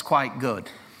world looks quite good.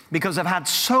 Because they've had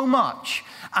so much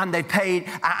and they've paid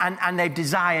and they've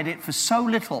desired it for so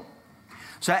little.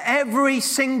 So every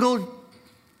single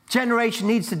generation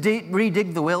needs to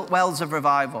redig the wells of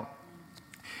revival.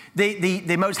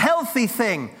 The most healthy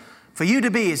thing for you to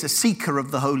be is a seeker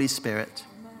of the Holy Spirit.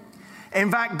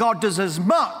 In fact, God does as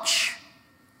much.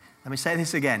 Let me say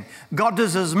this again. God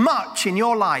does as much in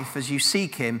your life as you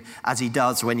seek him as he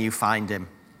does when you find him.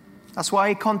 That's why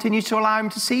he continues to allow him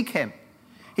to seek him.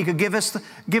 He could give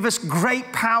us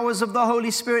great powers of the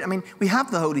Holy Spirit. I mean, we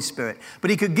have the Holy Spirit,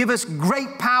 but he could give us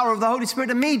great power of the Holy Spirit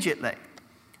immediately.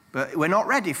 But we're not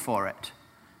ready for it.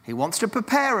 He wants to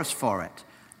prepare us for it.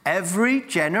 Every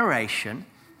generation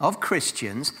of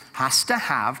Christians has to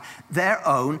have their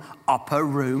own upper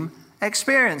room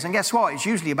experience. And guess what? It's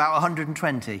usually about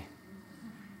 120.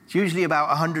 It's usually about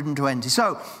 120.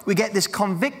 So we get this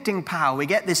convicting power. We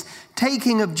get this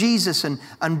taking of Jesus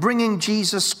and bringing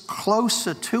Jesus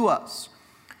closer to us.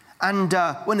 And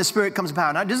when the Spirit comes in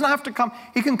power, now it doesn't have to come.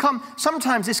 He can come.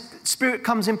 Sometimes this Spirit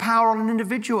comes in power on an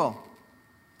individual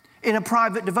in a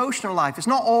private devotional life. It's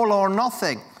not all or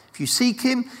nothing. If you seek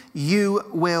him, you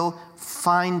will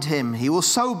find him. He will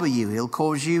sober you. He'll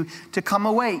cause you to come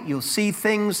awake. You'll see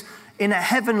things in a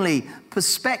heavenly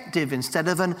perspective instead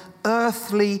of an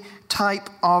earthly type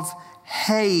of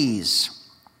haze.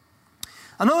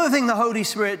 Another thing the Holy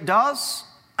Spirit does,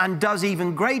 and does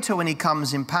even greater when he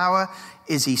comes in power,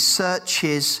 is he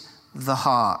searches the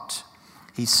heart.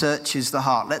 He searches the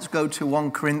heart. Let's go to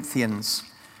 1 Corinthians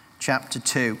chapter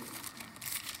 2.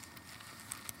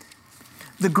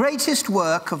 The greatest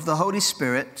work of the Holy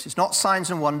Spirit is not signs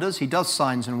and wonders. He does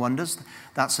signs and wonders.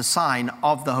 That's a sign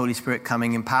of the Holy Spirit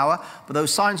coming in power. But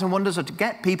those signs and wonders are to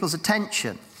get people's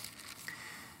attention.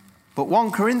 But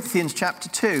 1 Corinthians chapter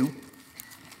 2,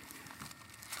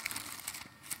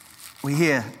 we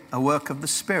hear a work of the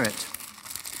Spirit.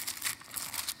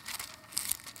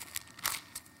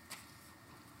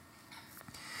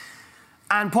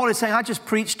 And Paul is saying, I just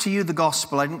preached to you the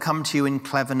gospel. I didn't come to you in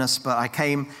cleverness, but I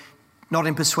came not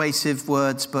in persuasive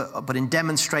words, but in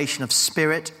demonstration of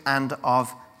spirit and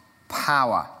of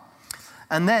power.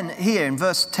 And then here in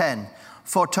verse 10,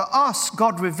 for to us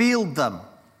God revealed them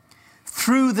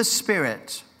through the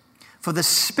Spirit. For the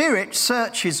Spirit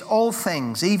searches all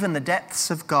things, even the depths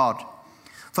of God.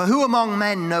 For who among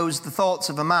men knows the thoughts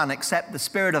of a man except the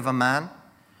spirit of a man,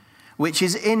 which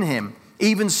is in him?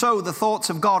 Even so, the thoughts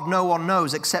of God no one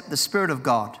knows except the Spirit of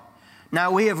God. Now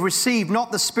we have received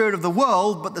not the spirit of the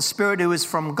world, but the Spirit who is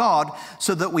from God,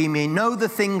 so that we may know the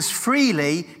things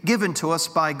freely given to us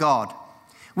by God.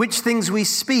 Which things we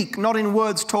speak, not in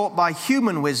words taught by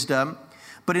human wisdom,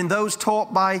 but in those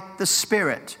taught by the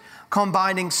Spirit,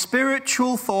 combining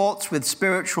spiritual thoughts with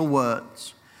spiritual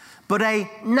words. But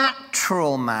a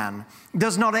natural man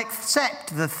does not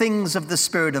accept the things of the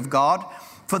Spirit of God,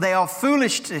 for they are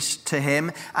foolishness to him,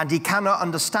 and he cannot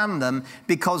understand them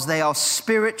because they are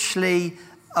spiritually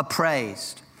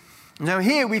appraised. Now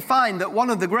here we find that one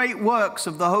of the great works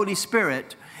of the Holy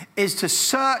Spirit is to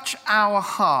search our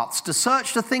hearts, to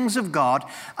search the things of God,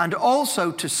 and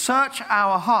also to search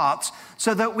our hearts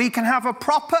so that we can have a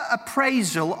proper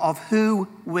appraisal of who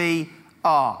we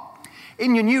are.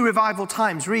 In your New Revival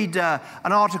Times, read an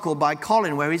article by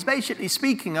Colin where he's basically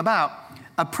speaking about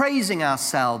appraising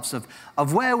ourselves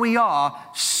of where we are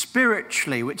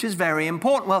spiritually, which is very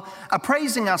important. Well,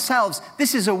 appraising ourselves,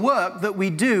 this is a work that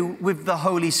we do with the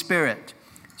Holy Spirit.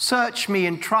 Search me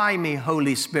and try me,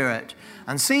 Holy Spirit,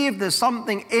 and see if there's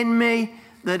something in me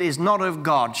that is not of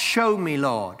God. Show me,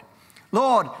 Lord.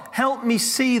 Lord, help me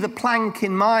see the plank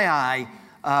in my eye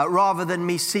rather than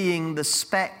me seeing the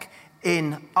speck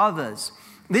in others.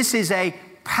 This is a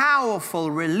powerful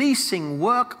releasing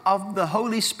work of the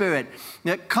Holy Spirit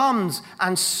that comes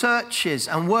and searches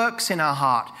and works in our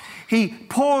heart. He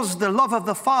pours the love of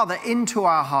the Father into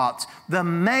our hearts. The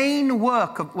main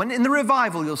work of, when in the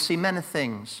revival, you'll see many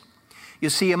things. You'll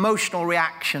see emotional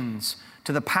reactions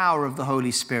to the power of the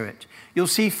Holy Spirit. You'll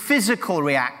see physical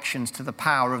reactions to the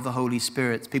power of the Holy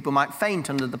Spirit. People might faint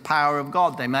under the power of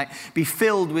God. They might be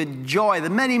filled with joy. The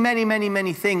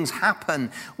many things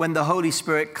happen when the Holy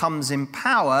Spirit comes in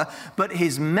power, but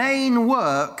his main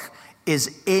work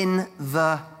is in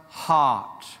the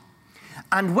heart.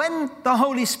 And when the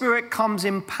Holy Spirit comes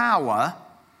in power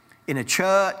in a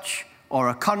church or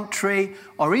a country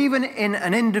or even in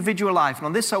an individual life, and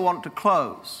on this I want to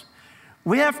close,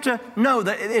 we have to know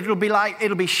that it'll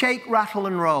be shake, rattle,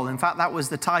 and roll. In fact, that was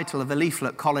the title of a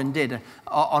leaflet Colin did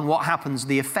on what happens,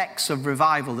 the effects of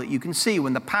revival that you can see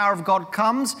when the power of God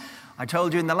comes. I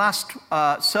told you in the last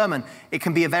sermon, it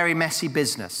can be a very messy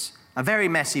business. A very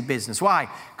messy business. Why?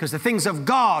 Because the things of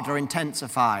God are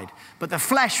intensified, but the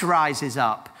flesh rises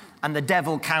up and the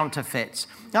devil counterfeits.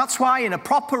 That's why in a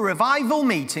proper revival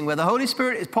meeting where the Holy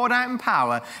Spirit is poured out in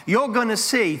power, you're going to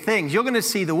see things. You're going to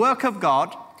see the work of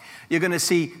God. You're going to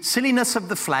see silliness of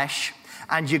the flesh,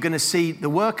 and you're going to see the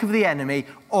work of the enemy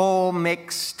all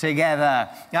mixed together.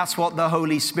 That's what the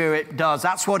Holy Spirit does.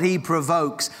 That's what he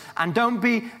provokes. And don't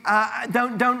be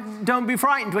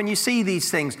frightened when you see these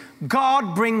things.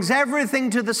 God brings everything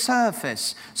to the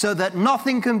surface so that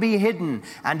nothing can be hidden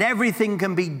and everything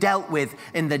can be dealt with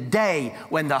in the day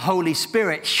when the Holy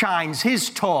Spirit shines his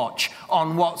torch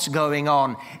on what's going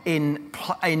on in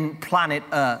planet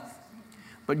Earth.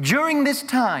 But during this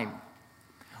time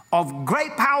of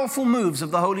great powerful moves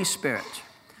of the Holy Spirit,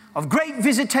 of great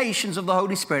visitations of the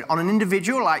Holy Spirit on an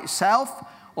individual like yourself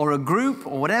or a group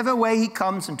or whatever way he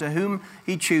comes and to whom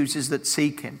he chooses that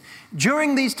seek him.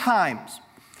 During these times,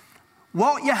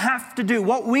 what we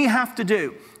have to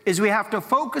do is we have to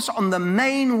focus on the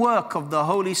main work of the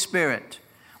Holy Spirit,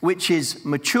 which is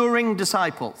maturing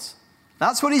disciples.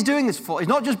 That's what he's doing this for. He's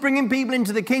not just bringing people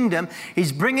into the kingdom,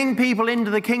 he's bringing people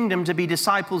into the kingdom to be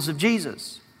disciples of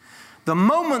Jesus. The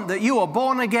moment that you are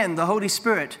born again, the Holy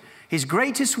Spirit, his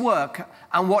greatest work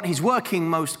and what he's working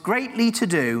most greatly to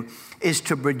do is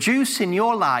to produce in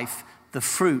your life the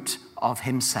fruit of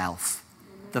himself,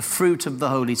 the fruit of the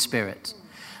Holy Spirit.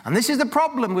 And this is the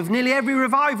problem with nearly every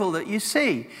revival that you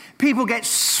see. People get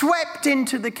swept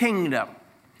into the kingdom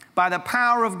by the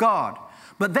power of God,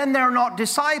 but then they're not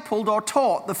discipled or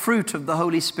taught the fruit of the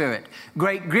Holy Spirit.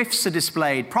 Great gifts are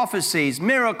displayed, prophecies,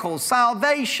 miracles,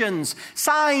 salvations,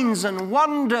 signs and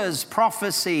wonders,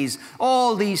 prophecies.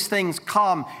 All these things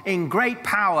come in great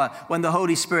power when the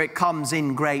Holy Spirit comes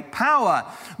in great power.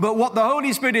 But what the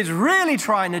Holy Spirit is really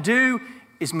trying to do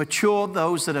is mature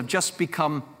those that have just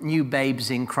become new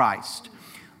babes in Christ.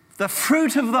 The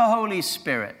fruit of the Holy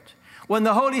Spirit. When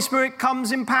the Holy Spirit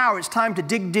comes in power, it's time to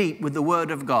dig deep with the Word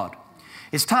of God.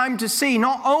 It's time to see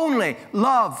not only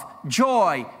love,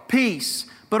 joy, peace,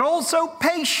 but also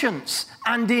patience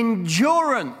and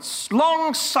endurance,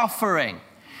 long-suffering,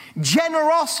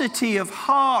 generosity of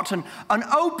heart and an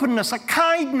openness, a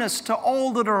kindness to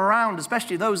all that are around,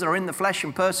 especially those that are in the flesh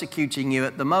and persecuting you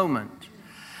at the moment.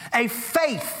 A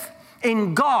faith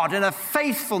in God and a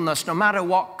faithfulness no matter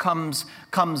what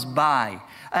comes by.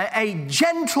 A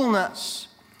gentleness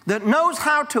that knows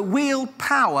how to wield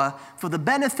power for the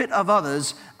benefit of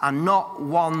others and not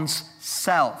one's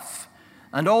self.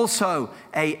 And also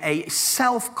a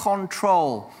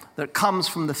self-control that comes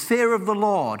from the fear of the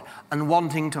Lord and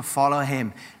wanting to follow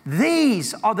him.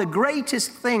 These are the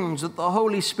greatest things that the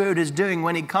Holy Spirit is doing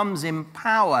when he comes in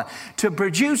power, to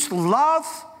produce love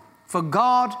for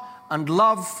God and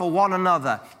love for one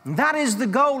another. And that is the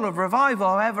goal of revival.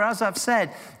 However, as I've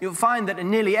said, you'll find that in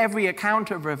nearly every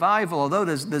account of revival, although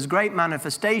there's great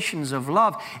manifestations of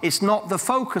love, it's not the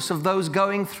focus of those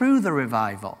going through the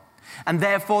revival. And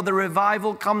therefore the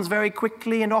revival comes very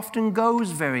quickly and often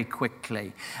goes very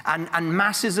quickly. And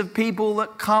masses of people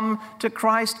that come to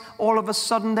Christ, all of a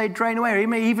sudden they drain away.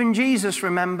 Even Jesus,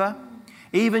 remember?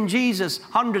 Even Jesus,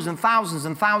 hundreds and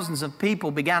thousands of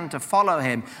people began to follow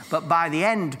him. But by the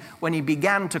end, when he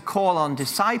began to call on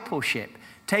discipleship,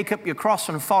 take up your cross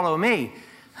and follow me,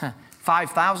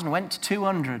 5,000 went to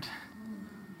 200.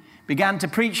 Began to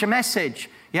preach a message.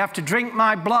 You have to drink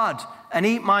my blood and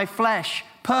eat my flesh.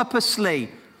 Purposely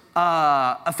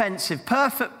offensive,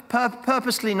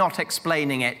 purposely not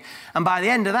explaining it. And by the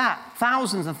end of that,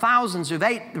 thousands and thousands who've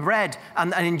ate the bread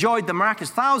and enjoyed the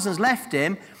miraculous, thousands left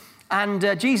him.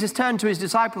 And Jesus turned to his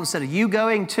disciples and said, "Are you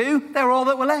going too?" They were all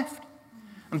that were left.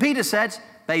 And Peter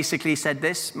basically said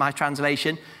this, my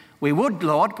translation, "We would,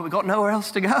 Lord, but we've got nowhere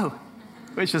else to go."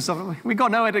 Which is, we've got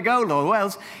nowhere to go, Lord.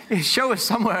 Well, show us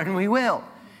somewhere and we will.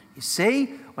 You see,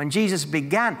 when Jesus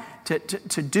began to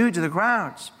do to the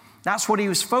crowds, that's what he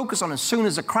was focused on. As soon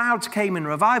as the crowds came in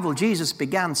revival, Jesus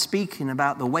began speaking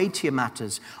about the weightier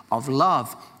matters of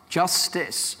love,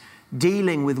 justice,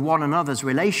 dealing with one another's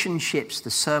relationships,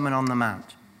 the Sermon on the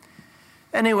Mount.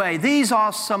 Anyway, these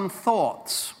are some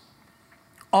thoughts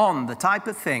on the type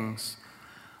of things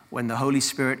when the Holy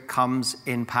Spirit comes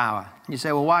in power. And you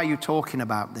say, well, why are you talking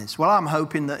about this? Well, I'm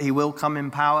hoping that he will come in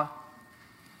power.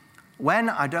 When?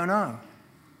 I don't know.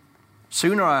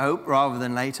 Sooner, I hope, rather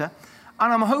than later.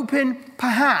 And I'm hoping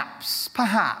perhaps,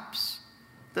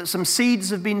 that some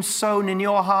seeds have been sown in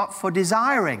your heart for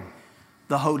desiring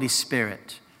the Holy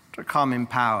Spirit to come in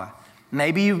power.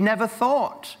 Maybe you've never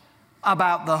thought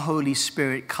about the Holy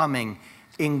Spirit coming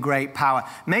in great power.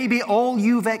 Maybe all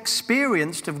you've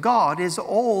experienced of God is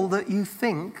all that you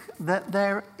think that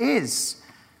there is.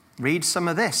 Read some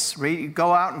of this.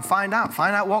 Go out and find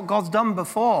out what God's done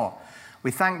before.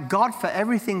 We thank God for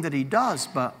everything that he does,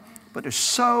 but there's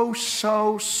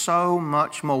so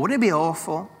much more. Wouldn't it be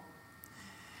awful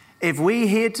if we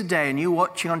here today and you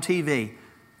watching on TV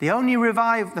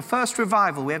The first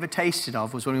revival we ever tasted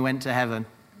of was when we went to heaven.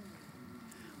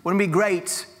 Wouldn't it be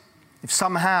great if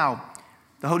somehow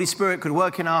the Holy Spirit could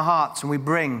work in our hearts and we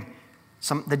bring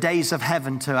the days of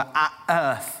heaven to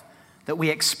earth, that we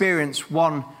experience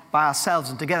one by ourselves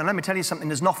and together. And let me tell you something,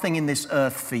 there's nothing in this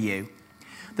earth for you.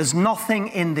 There's nothing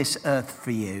in this earth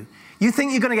for you. You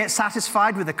think you're going to get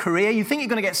satisfied with a career? You think you're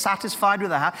going to get satisfied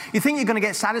with a house? You think you're going to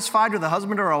get satisfied with a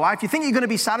husband or a wife? You think you're going to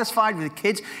be satisfied with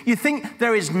kids? You think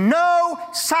there is no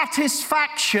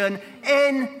satisfaction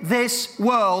in this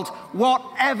world,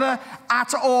 whatever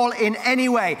at all, in any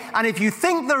way. And if you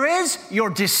think there is, you're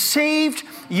deceived.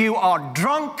 You are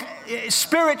drunk,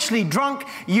 spiritually drunk.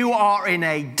 You are in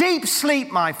a deep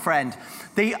sleep, my friend.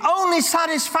 The only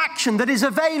satisfaction that is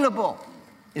available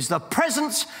is the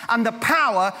presence and the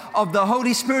power of the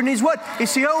Holy Spirit in His Word.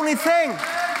 It's the only thing.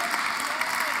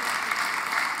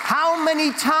 How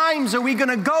many times are we going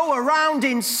to go around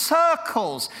in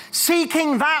circles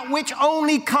seeking that which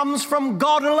only comes from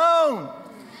God alone?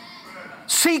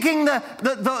 Seeking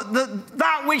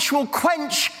that which will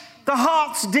quench the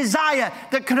heart's desire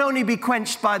that can only be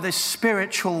quenched by the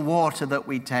spiritual water that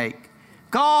we take.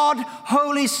 God,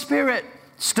 Holy Spirit,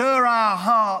 stir our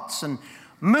hearts and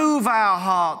move our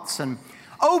hearts and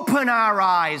open our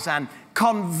eyes and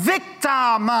convict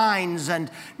our minds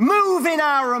and move in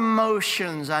our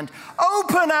emotions and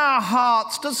open our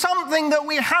hearts to something that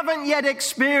we haven't yet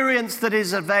experienced that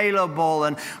is available,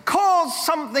 and cause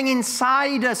something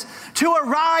inside us to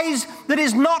arise that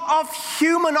is not of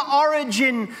human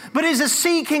origin, but is a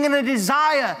seeking and a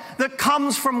desire that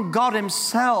comes from God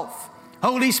Himself.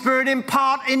 Holy Spirit,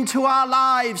 impart into our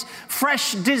lives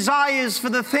fresh desires for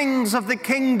the things of the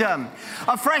kingdom,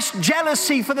 a fresh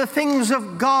jealousy for the things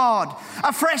of God,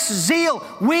 a fresh zeal.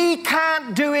 We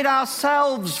can't do it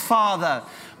ourselves, Father.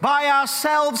 By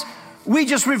ourselves, we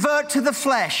just revert to the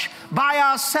flesh. By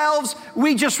ourselves,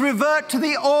 we just revert to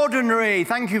the ordinary.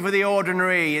 Thank you for the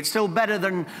ordinary. It's still better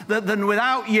than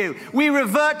without you. We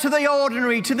revert to the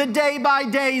ordinary, to the day by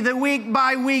day, the week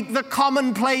by week, the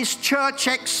commonplace church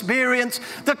experience,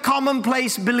 the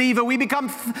commonplace believer. We become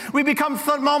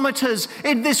thermometers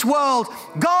in this world.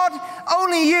 God,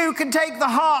 only you can take the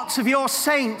hearts of your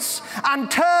saints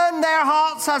and turn their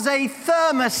hearts as a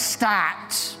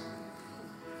thermostat.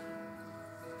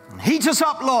 Heat us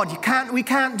up, Lord. We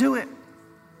can't do it.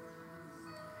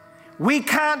 We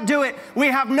can't do it. We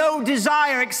have no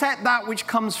desire except that which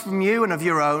comes from you and of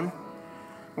your own.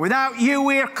 Without you,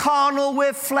 we're carnal,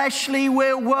 we're fleshly,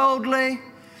 we're worldly.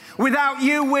 Without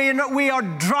you, we are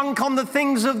drunk on the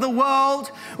things of the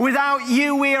world. Without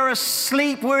you, we are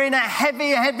asleep. We're in a heavy,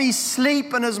 heavy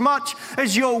sleep. And as much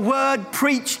as your word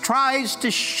preached tries to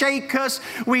shake us,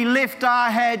 we lift our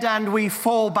head and we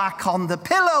fall back on the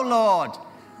pillow, Lord.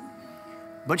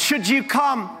 But should you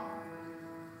come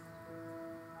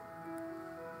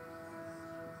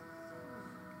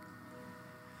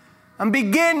and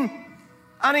begin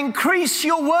and increase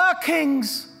your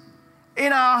workings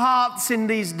in our hearts in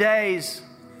these days,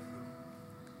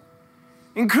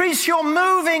 increase your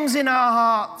movings in our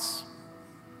hearts,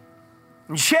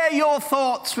 and share your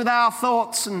thoughts with our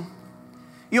thoughts and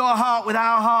your heart with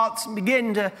our hearts, and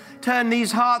begin to turn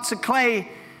these hearts of clay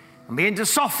and begin to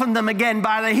soften them again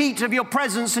by the heat of your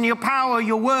presence and your power,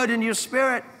 your word and your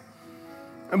spirit.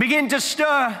 And begin to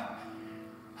stir.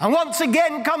 And once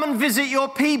again, come and visit your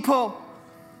people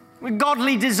with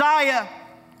godly desire,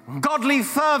 godly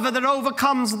fervor that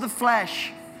overcomes the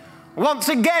flesh. Once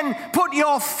again, put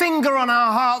your finger on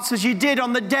our hearts as you did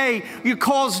on the day you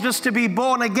caused us to be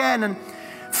born again, and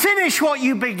finish what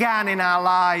you began in our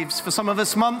lives, for some of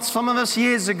us months, some of us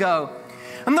years ago.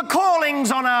 And the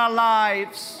callings on our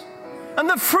lives, and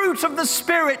the fruit of the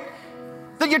Spirit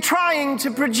that you're trying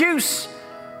to produce.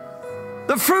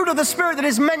 The fruit of the Spirit that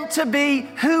is meant to be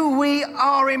who we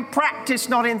are in practice,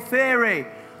 not in theory.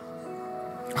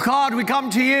 God, we come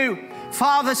to you.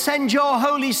 Father, send your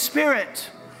Holy Spirit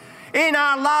in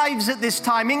our lives at this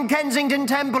time, in Kensington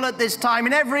Temple at this time,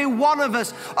 in every one of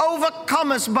us.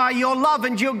 Overcome us by your love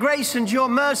and your grace and your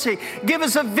mercy. Give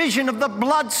us a vision of the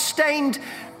blood-stained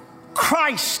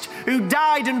Christ who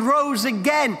died and rose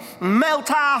again. Melt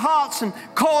our hearts and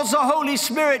cause the Holy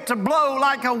Spirit to blow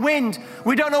like a wind.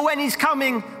 We don't know when he's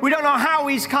coming. We don't know how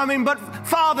he's coming, but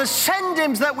Father, send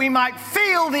him so that we might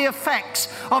feel the effects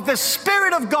of the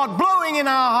Spirit of God blowing in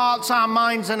our hearts, our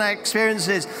minds and our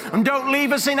experiences. And don't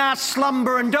leave us in our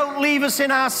slumber, and don't leave us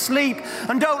in our sleep,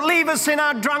 and don't leave us in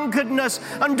our drunkenness,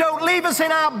 and don't leave us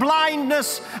in our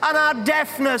blindness and our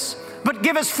deafness, but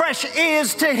give us fresh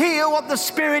ears to hear what the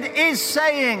Spirit is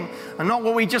saying, and not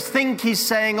what we just think he's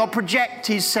saying or project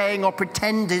he's saying or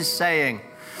pretend he's saying.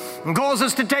 and cause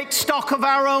us to take stock of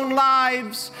our own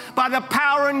lives by the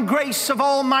power and grace of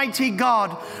Almighty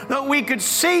God, that we could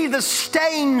see the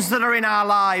stains that are in our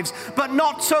lives, but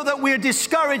not so that we're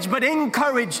discouraged, but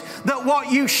encouraged that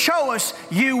what you show us,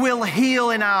 you will heal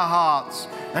in our hearts.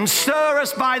 And stir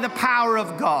us by the power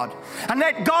of God. And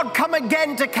let God come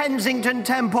again to Kensington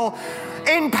Temple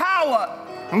in power.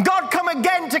 And God come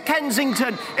again to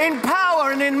Kensington in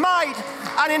power and in might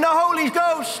and in the Holy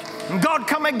Ghost. And God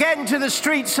come again to the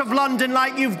streets of London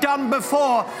like you've done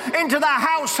before, into the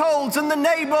households and the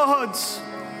neighborhoods,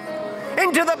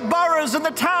 into the boroughs and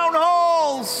the town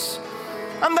halls,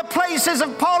 and the places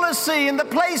of policy and the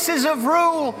places of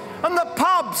rule and the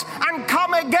pubs. And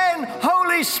come again,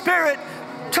 Holy Spirit,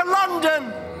 to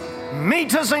London.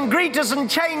 Meet us and greet us and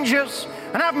change us,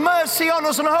 and have mercy on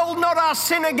us, and hold not our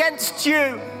sin against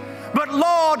you. But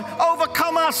Lord,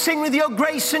 overcome our sin with your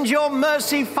grace and your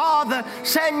mercy. Father,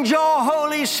 send your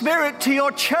Holy Spirit to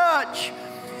your church.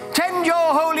 Send your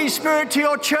Holy Spirit to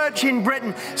your church in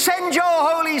Britain. Send your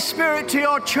Holy Spirit to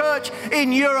your church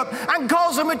in Europe, and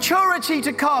cause a maturity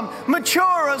to come.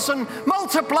 Mature us and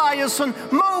multiply us and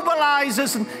mobilize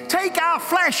us, and take our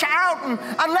flesh out, and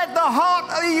let the heart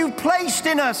that you've placed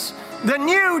in us, the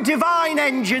new divine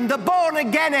engine, the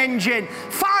born-again engine,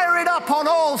 fire it up on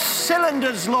all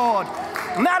cylinders, Lord.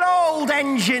 And that old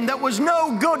engine that was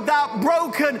no good, that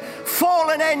broken,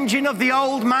 fallen engine of the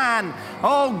old man,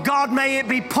 oh God, may it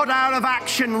be put out of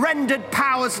action, rendered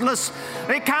powerless.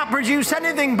 It can't produce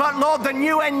anything but, Lord, the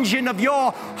new engine of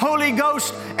your Holy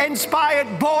Ghost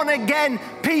inspired, born again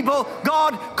people.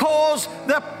 God, cause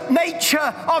the nature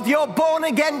of your born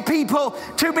again people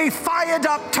to be fired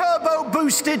up, turbo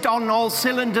boosted on all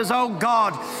cylinders. Oh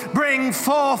God, bring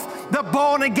forth the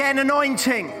born again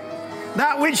anointing.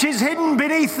 That which is hidden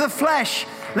beneath the flesh,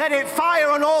 let it fire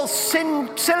on all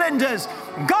cylinders.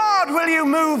 God, will you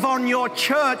move on your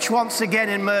church once again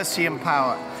in mercy and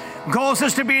power? Cause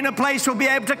us to be in a place where we'll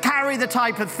be able to carry the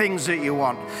type of things that you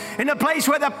want. In a place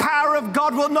where the power of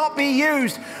God will not be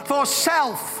used for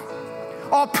self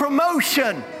or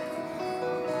promotion.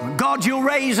 God, you'll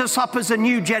raise us up as a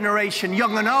new generation,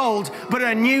 young and old, but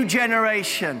a new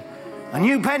generation, a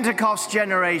new Pentecost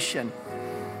generation.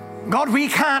 God, we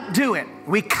can't do it.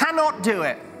 We cannot do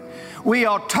it. We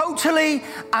are totally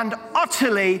and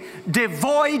utterly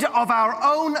devoid of our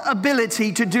own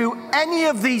ability to do any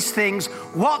of these things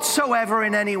whatsoever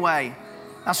in any way.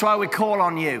 That's why we call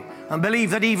on you, and believe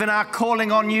that even our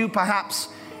calling on you perhaps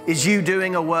is you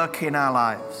doing a work in our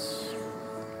lives.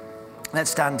 Let's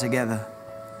stand together.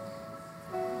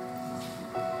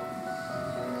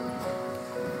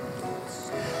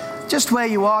 Just where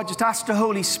you are, just ask the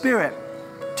Holy Spirit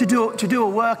to do a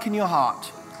work in your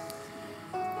heart.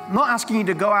 I'm not asking you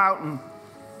to go out and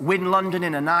win London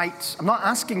in a night. I'm not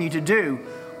asking you to do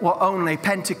what only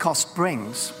Pentecost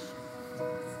brings.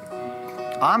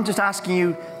 I'm just asking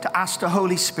you to ask the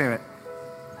Holy Spirit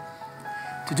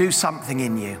to do something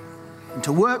in you and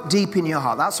to work deep in your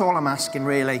heart. That's all I'm asking,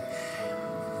 really.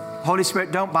 Holy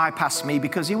Spirit, don't bypass me,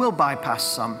 because you will bypass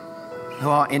some who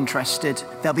aren't interested.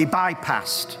 They'll be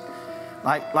bypassed.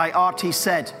 Like R.T.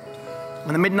 said,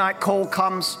 when the midnight call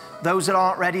comes, those that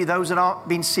aren't ready, those that aren't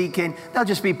been seeking, they'll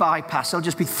just be bypassed. They'll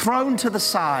just be thrown to the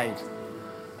side.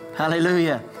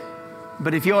 Hallelujah.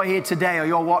 But if you're here today or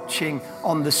you're watching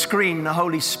on the screen, the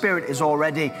Holy Spirit is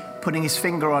already putting his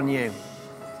finger on you.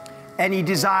 Any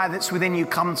desire that's within you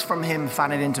comes from him.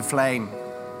 Fan it into flame.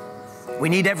 We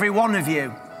need every one of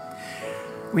you.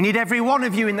 We need every one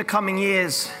of you in the coming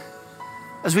years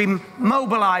as we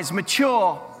mobilize,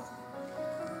 mature,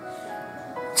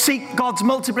 seek God's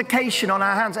multiplication on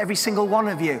our hands, every single one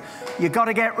of you. You've got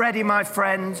to get ready, my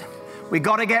friend. We've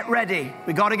got to get ready.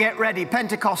 We've got to get ready.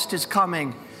 Pentecost is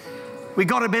coming. We've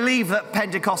got to believe that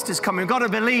Pentecost is coming. We've got to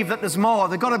believe that there's more.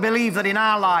 We've got to believe that in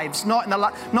our lives, not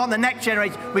in the next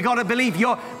generation. We've got to believe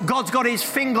God's got his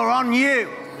finger on you.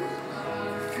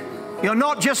 You're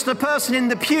not just a person in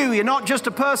the pew. You're not just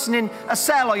a person in a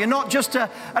cell, or you're not just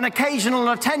an occasional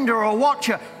attender or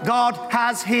watcher. God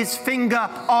has his finger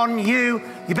on you.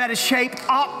 You better shape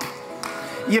up.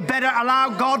 You better allow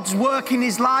God's work in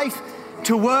his life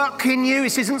to work in you.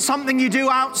 This isn't something you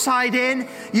do outside in.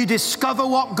 You discover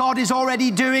what God is already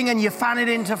doing and you fan it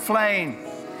into flame.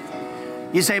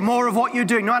 You say more of what you're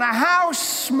doing, no matter how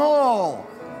small,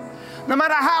 no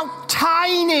matter how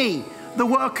tiny the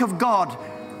work of God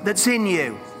that's in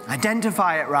you.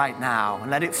 Identify it right now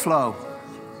and let it flow.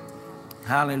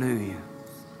 Hallelujah.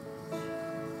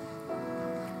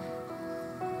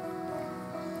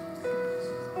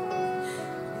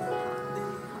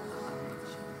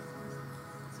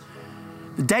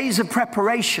 The days of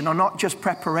preparation are not just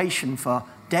preparation for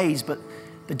days, but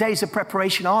The days of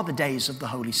preparation are the days of the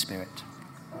Holy Spirit.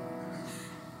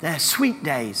 They're sweet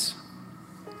days.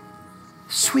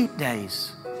 Sweet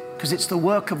days. Because it's the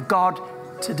work of God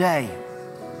today.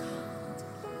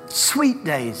 Sweet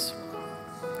days.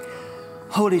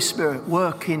 Holy Spirit,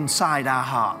 work inside our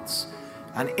hearts.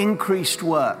 An increased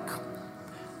work.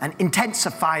 An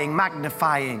intensifying,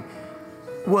 magnifying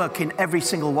work in every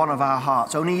single one of our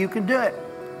hearts. Only you can do it.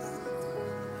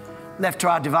 Left to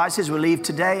our devices, we'll leave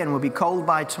today and we'll be cold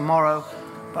by tomorrow.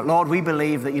 But Lord, we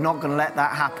believe that you're not going to let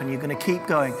that happen. You're going to keep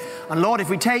going. And Lord, if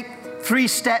we take 3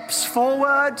 steps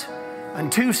forward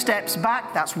and 2 steps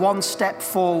back, that's 1 step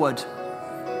forward.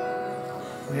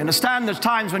 We understand there's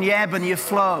times when you ebb and you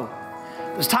flow.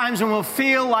 There's times when we'll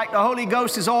feel like the Holy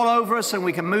Ghost is all over us and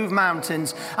we can move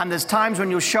mountains. And there's times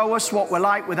when you'll show us what we're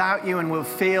like without you and we'll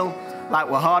feel like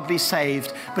we're hardly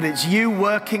saved. But it's you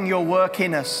working your work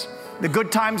in us. The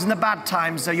good times and the bad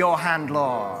times are your hand,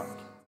 Lord.